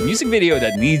have a music video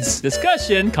that needs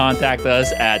discussion, contact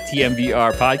us at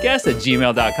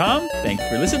tmbrpodcast@gmail.com. Thank you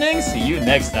for listening. See you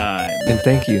next time. And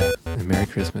thank you. And Merry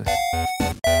Christmas.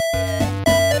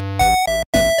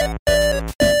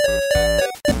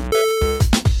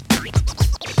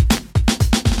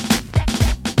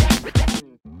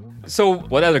 So,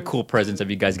 what other cool presents have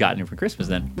you guys gotten for Christmas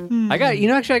then? I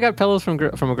got pillows from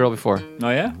a girl before. Oh,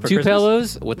 yeah? For Two Christmas?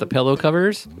 pillows with the pillow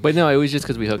covers. But no, it was just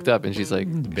because we hooked up and she's like,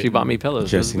 she bought me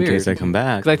pillows. Just in case I come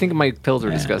back. Because I think my pillows were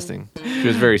disgusting. She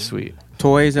was very sweet.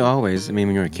 Toys always. I mean,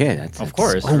 when you're a kid, Of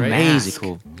course, that's right? crazy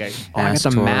cool. Okay. Oh, I got the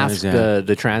Toys, mask, yeah.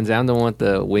 the Trans Am, the one with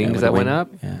the wings with that the went wing. up.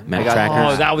 Yeah, Matt I got-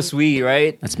 Tracker. Oh, that was sweet,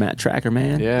 right? That's Matt Tracker,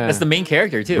 man. Yeah. That's the main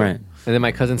character, too. Right. And then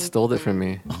my cousin stole it from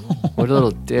me. What a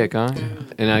little dick, huh?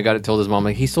 And I got it told his mom,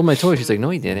 like, he stole my toy. She's like, no,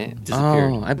 he didn't.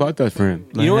 Disappeared. Oh, I bought that for him.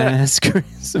 You know what? Last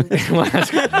Christmas.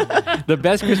 The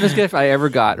best Christmas gift I ever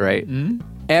got, right?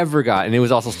 Ever got. And it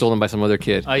was also stolen by some other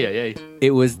kid. Oh, yeah.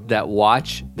 It was that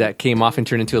watch that came off and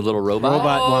turned into a little robot.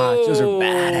 Robot watch. Those are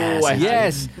badass. I-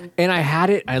 Yes. And I had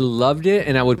it. I loved it.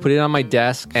 And I would put it on my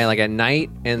desk and like at night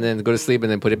and then go to sleep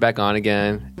and then put it back on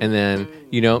again. And then,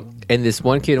 and this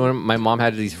one kid, my mom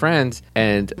had these friends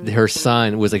and her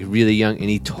son was like really young and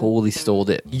he totally stole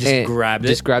it. He just grabbed it?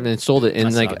 Just grabbed it and sold it.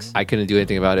 And That like, sucks. I couldn't do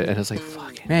anything about it. And I was like,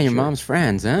 fuck it. Man, your mom's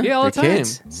friends, huh? Yeah, all the Their time.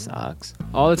 Kids? Sucks.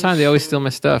 All the time. They always steal my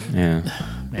stuff. Yeah.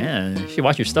 Man, you should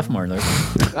watch your stuff more, Lou.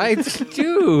 I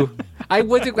do.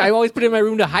 I always put it in my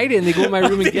room to hide it, and they go in my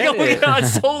room and get it.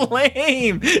 It's so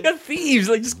lame. You're thieves,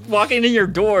 like just walking in your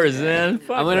doors, man.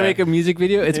 Fuck I'm gonna that. make a music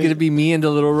video. It's gonna be me and the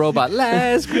little robot.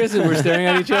 Last Christmas, we're staring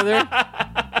at each other,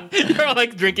 You're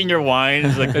like drinking your wine,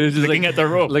 it's like it's just looking at the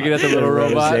robot. looking at the little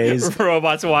robot. Rosés.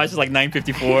 Robot's watch is like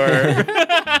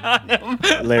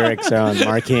 9:54. Lyrics on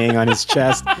marking on his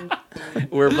chest.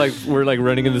 We're like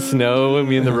running in the snow,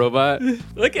 me and the robot.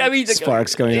 Look, I mean,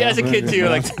 Sparks going yeah, as a off. kid too.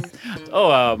 Like,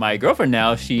 my girlfriend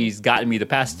now, she's gotten me the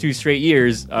past 2 straight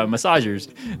years massagers.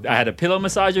 I had a pillow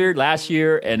massager last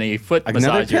year and a foot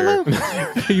Another massager.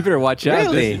 pillow? You better watch out.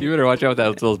 Really? You better watch out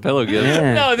with those pillow gifts.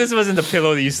 Yeah. No, this wasn't the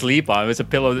pillow that you sleep on. It's a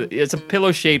pillow. It's a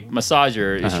pillow-shaped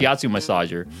massager, a shiatsu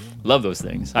massager. Love those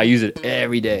things. I use it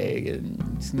every day, and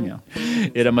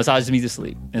it massages me to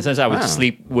sleep. And sometimes I would just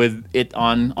sleep with it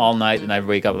on all night, and I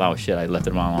wake up and oh shit, I left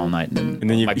it on all night, and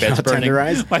then you my bed's got burning.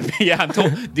 tenderized? Yeah, I'm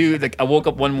told, dude. Like I woke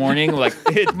up one morning, like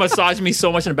it massaged me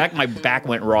so much in the back, my back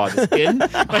went raw. The skin,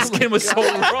 my skin was so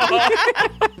raw.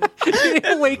 You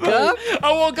didn't wake up?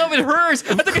 I woke up, it hurts.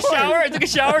 I took a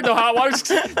shower. The hot water,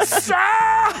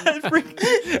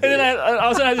 and then all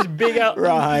of a sudden I had this big out.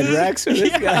 Rawhide Rex for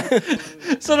this guy.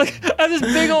 So like I have this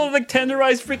big old like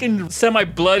tenderized freaking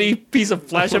semi-bloody piece of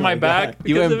flesh on my back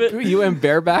You because of it. went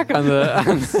bareback on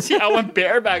the. Yeah, I went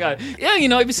bareback on it. Yeah,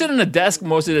 if you sit on a desk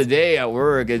most of the day at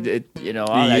work, all that use it shit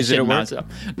at work? mounts up.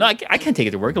 No, I can't take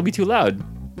it to work. It'll be too loud.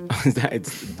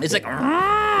 It's like It'll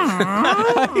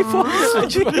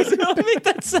make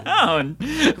that sound.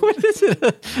 What is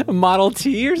it? A Model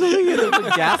T or something? You have to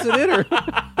put gas in it, or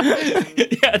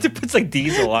Yeah, it puts like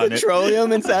diesel on it.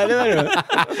 Petroleum inside of it?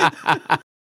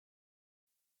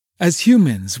 As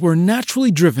humans, we're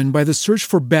naturally driven by the search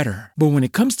for better. But when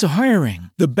it comes to hiring,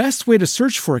 the best way to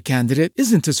search for a candidate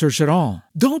isn't to search at all.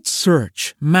 Don't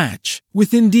search, match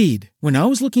with Indeed. When I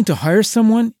was looking to hire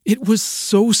someone, it was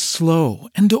so slow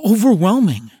and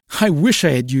overwhelming. I wish I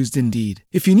had used Indeed.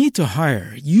 If you need to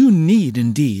hire, you need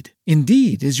Indeed.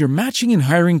 Indeed is your matching and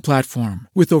hiring platform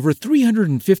with over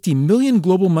 350 million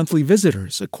global monthly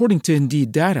visitors, according to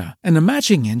Indeed data, and a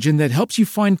matching engine that helps you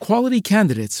find quality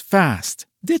candidates fast.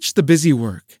 Ditch the busy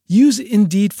work. Use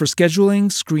Indeed for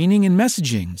scheduling, screening, and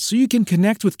messaging so you can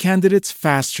connect with candidates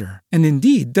faster. And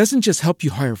Indeed doesn't just help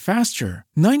you hire faster.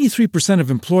 93%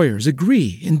 of employers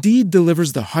agree Indeed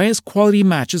delivers the highest quality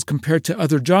matches compared to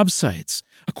other job sites,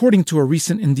 according to a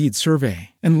recent Indeed survey.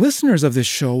 And listeners of this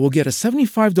show will get a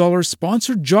 $75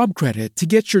 sponsored job credit to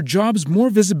get your jobs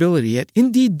more visibility at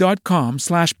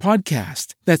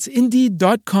Indeed.com/podcast. That's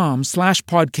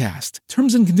Indeed.com/podcast.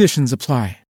 Terms and conditions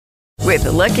apply. With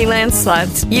the Lucky Land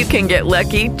Slots, you can get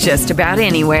lucky just about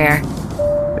anywhere.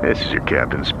 This is your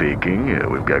captain speaking.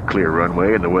 We've got clear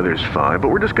runway and the weather's fine, but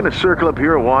we're just going to circle up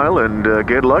here a while and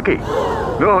get lucky.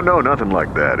 No, nothing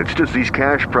like that. It's just these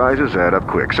cash prizes add up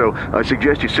quick. So I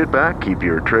suggest you sit back, keep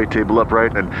your tray table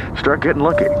upright, and start getting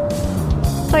lucky.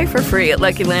 Play for free at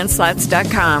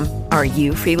LuckyLandSlots.com. Are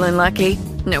you feeling lucky?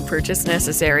 No purchase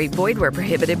necessary. Void where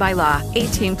prohibited by law.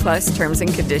 18+ terms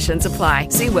and conditions apply.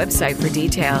 See website for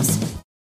details.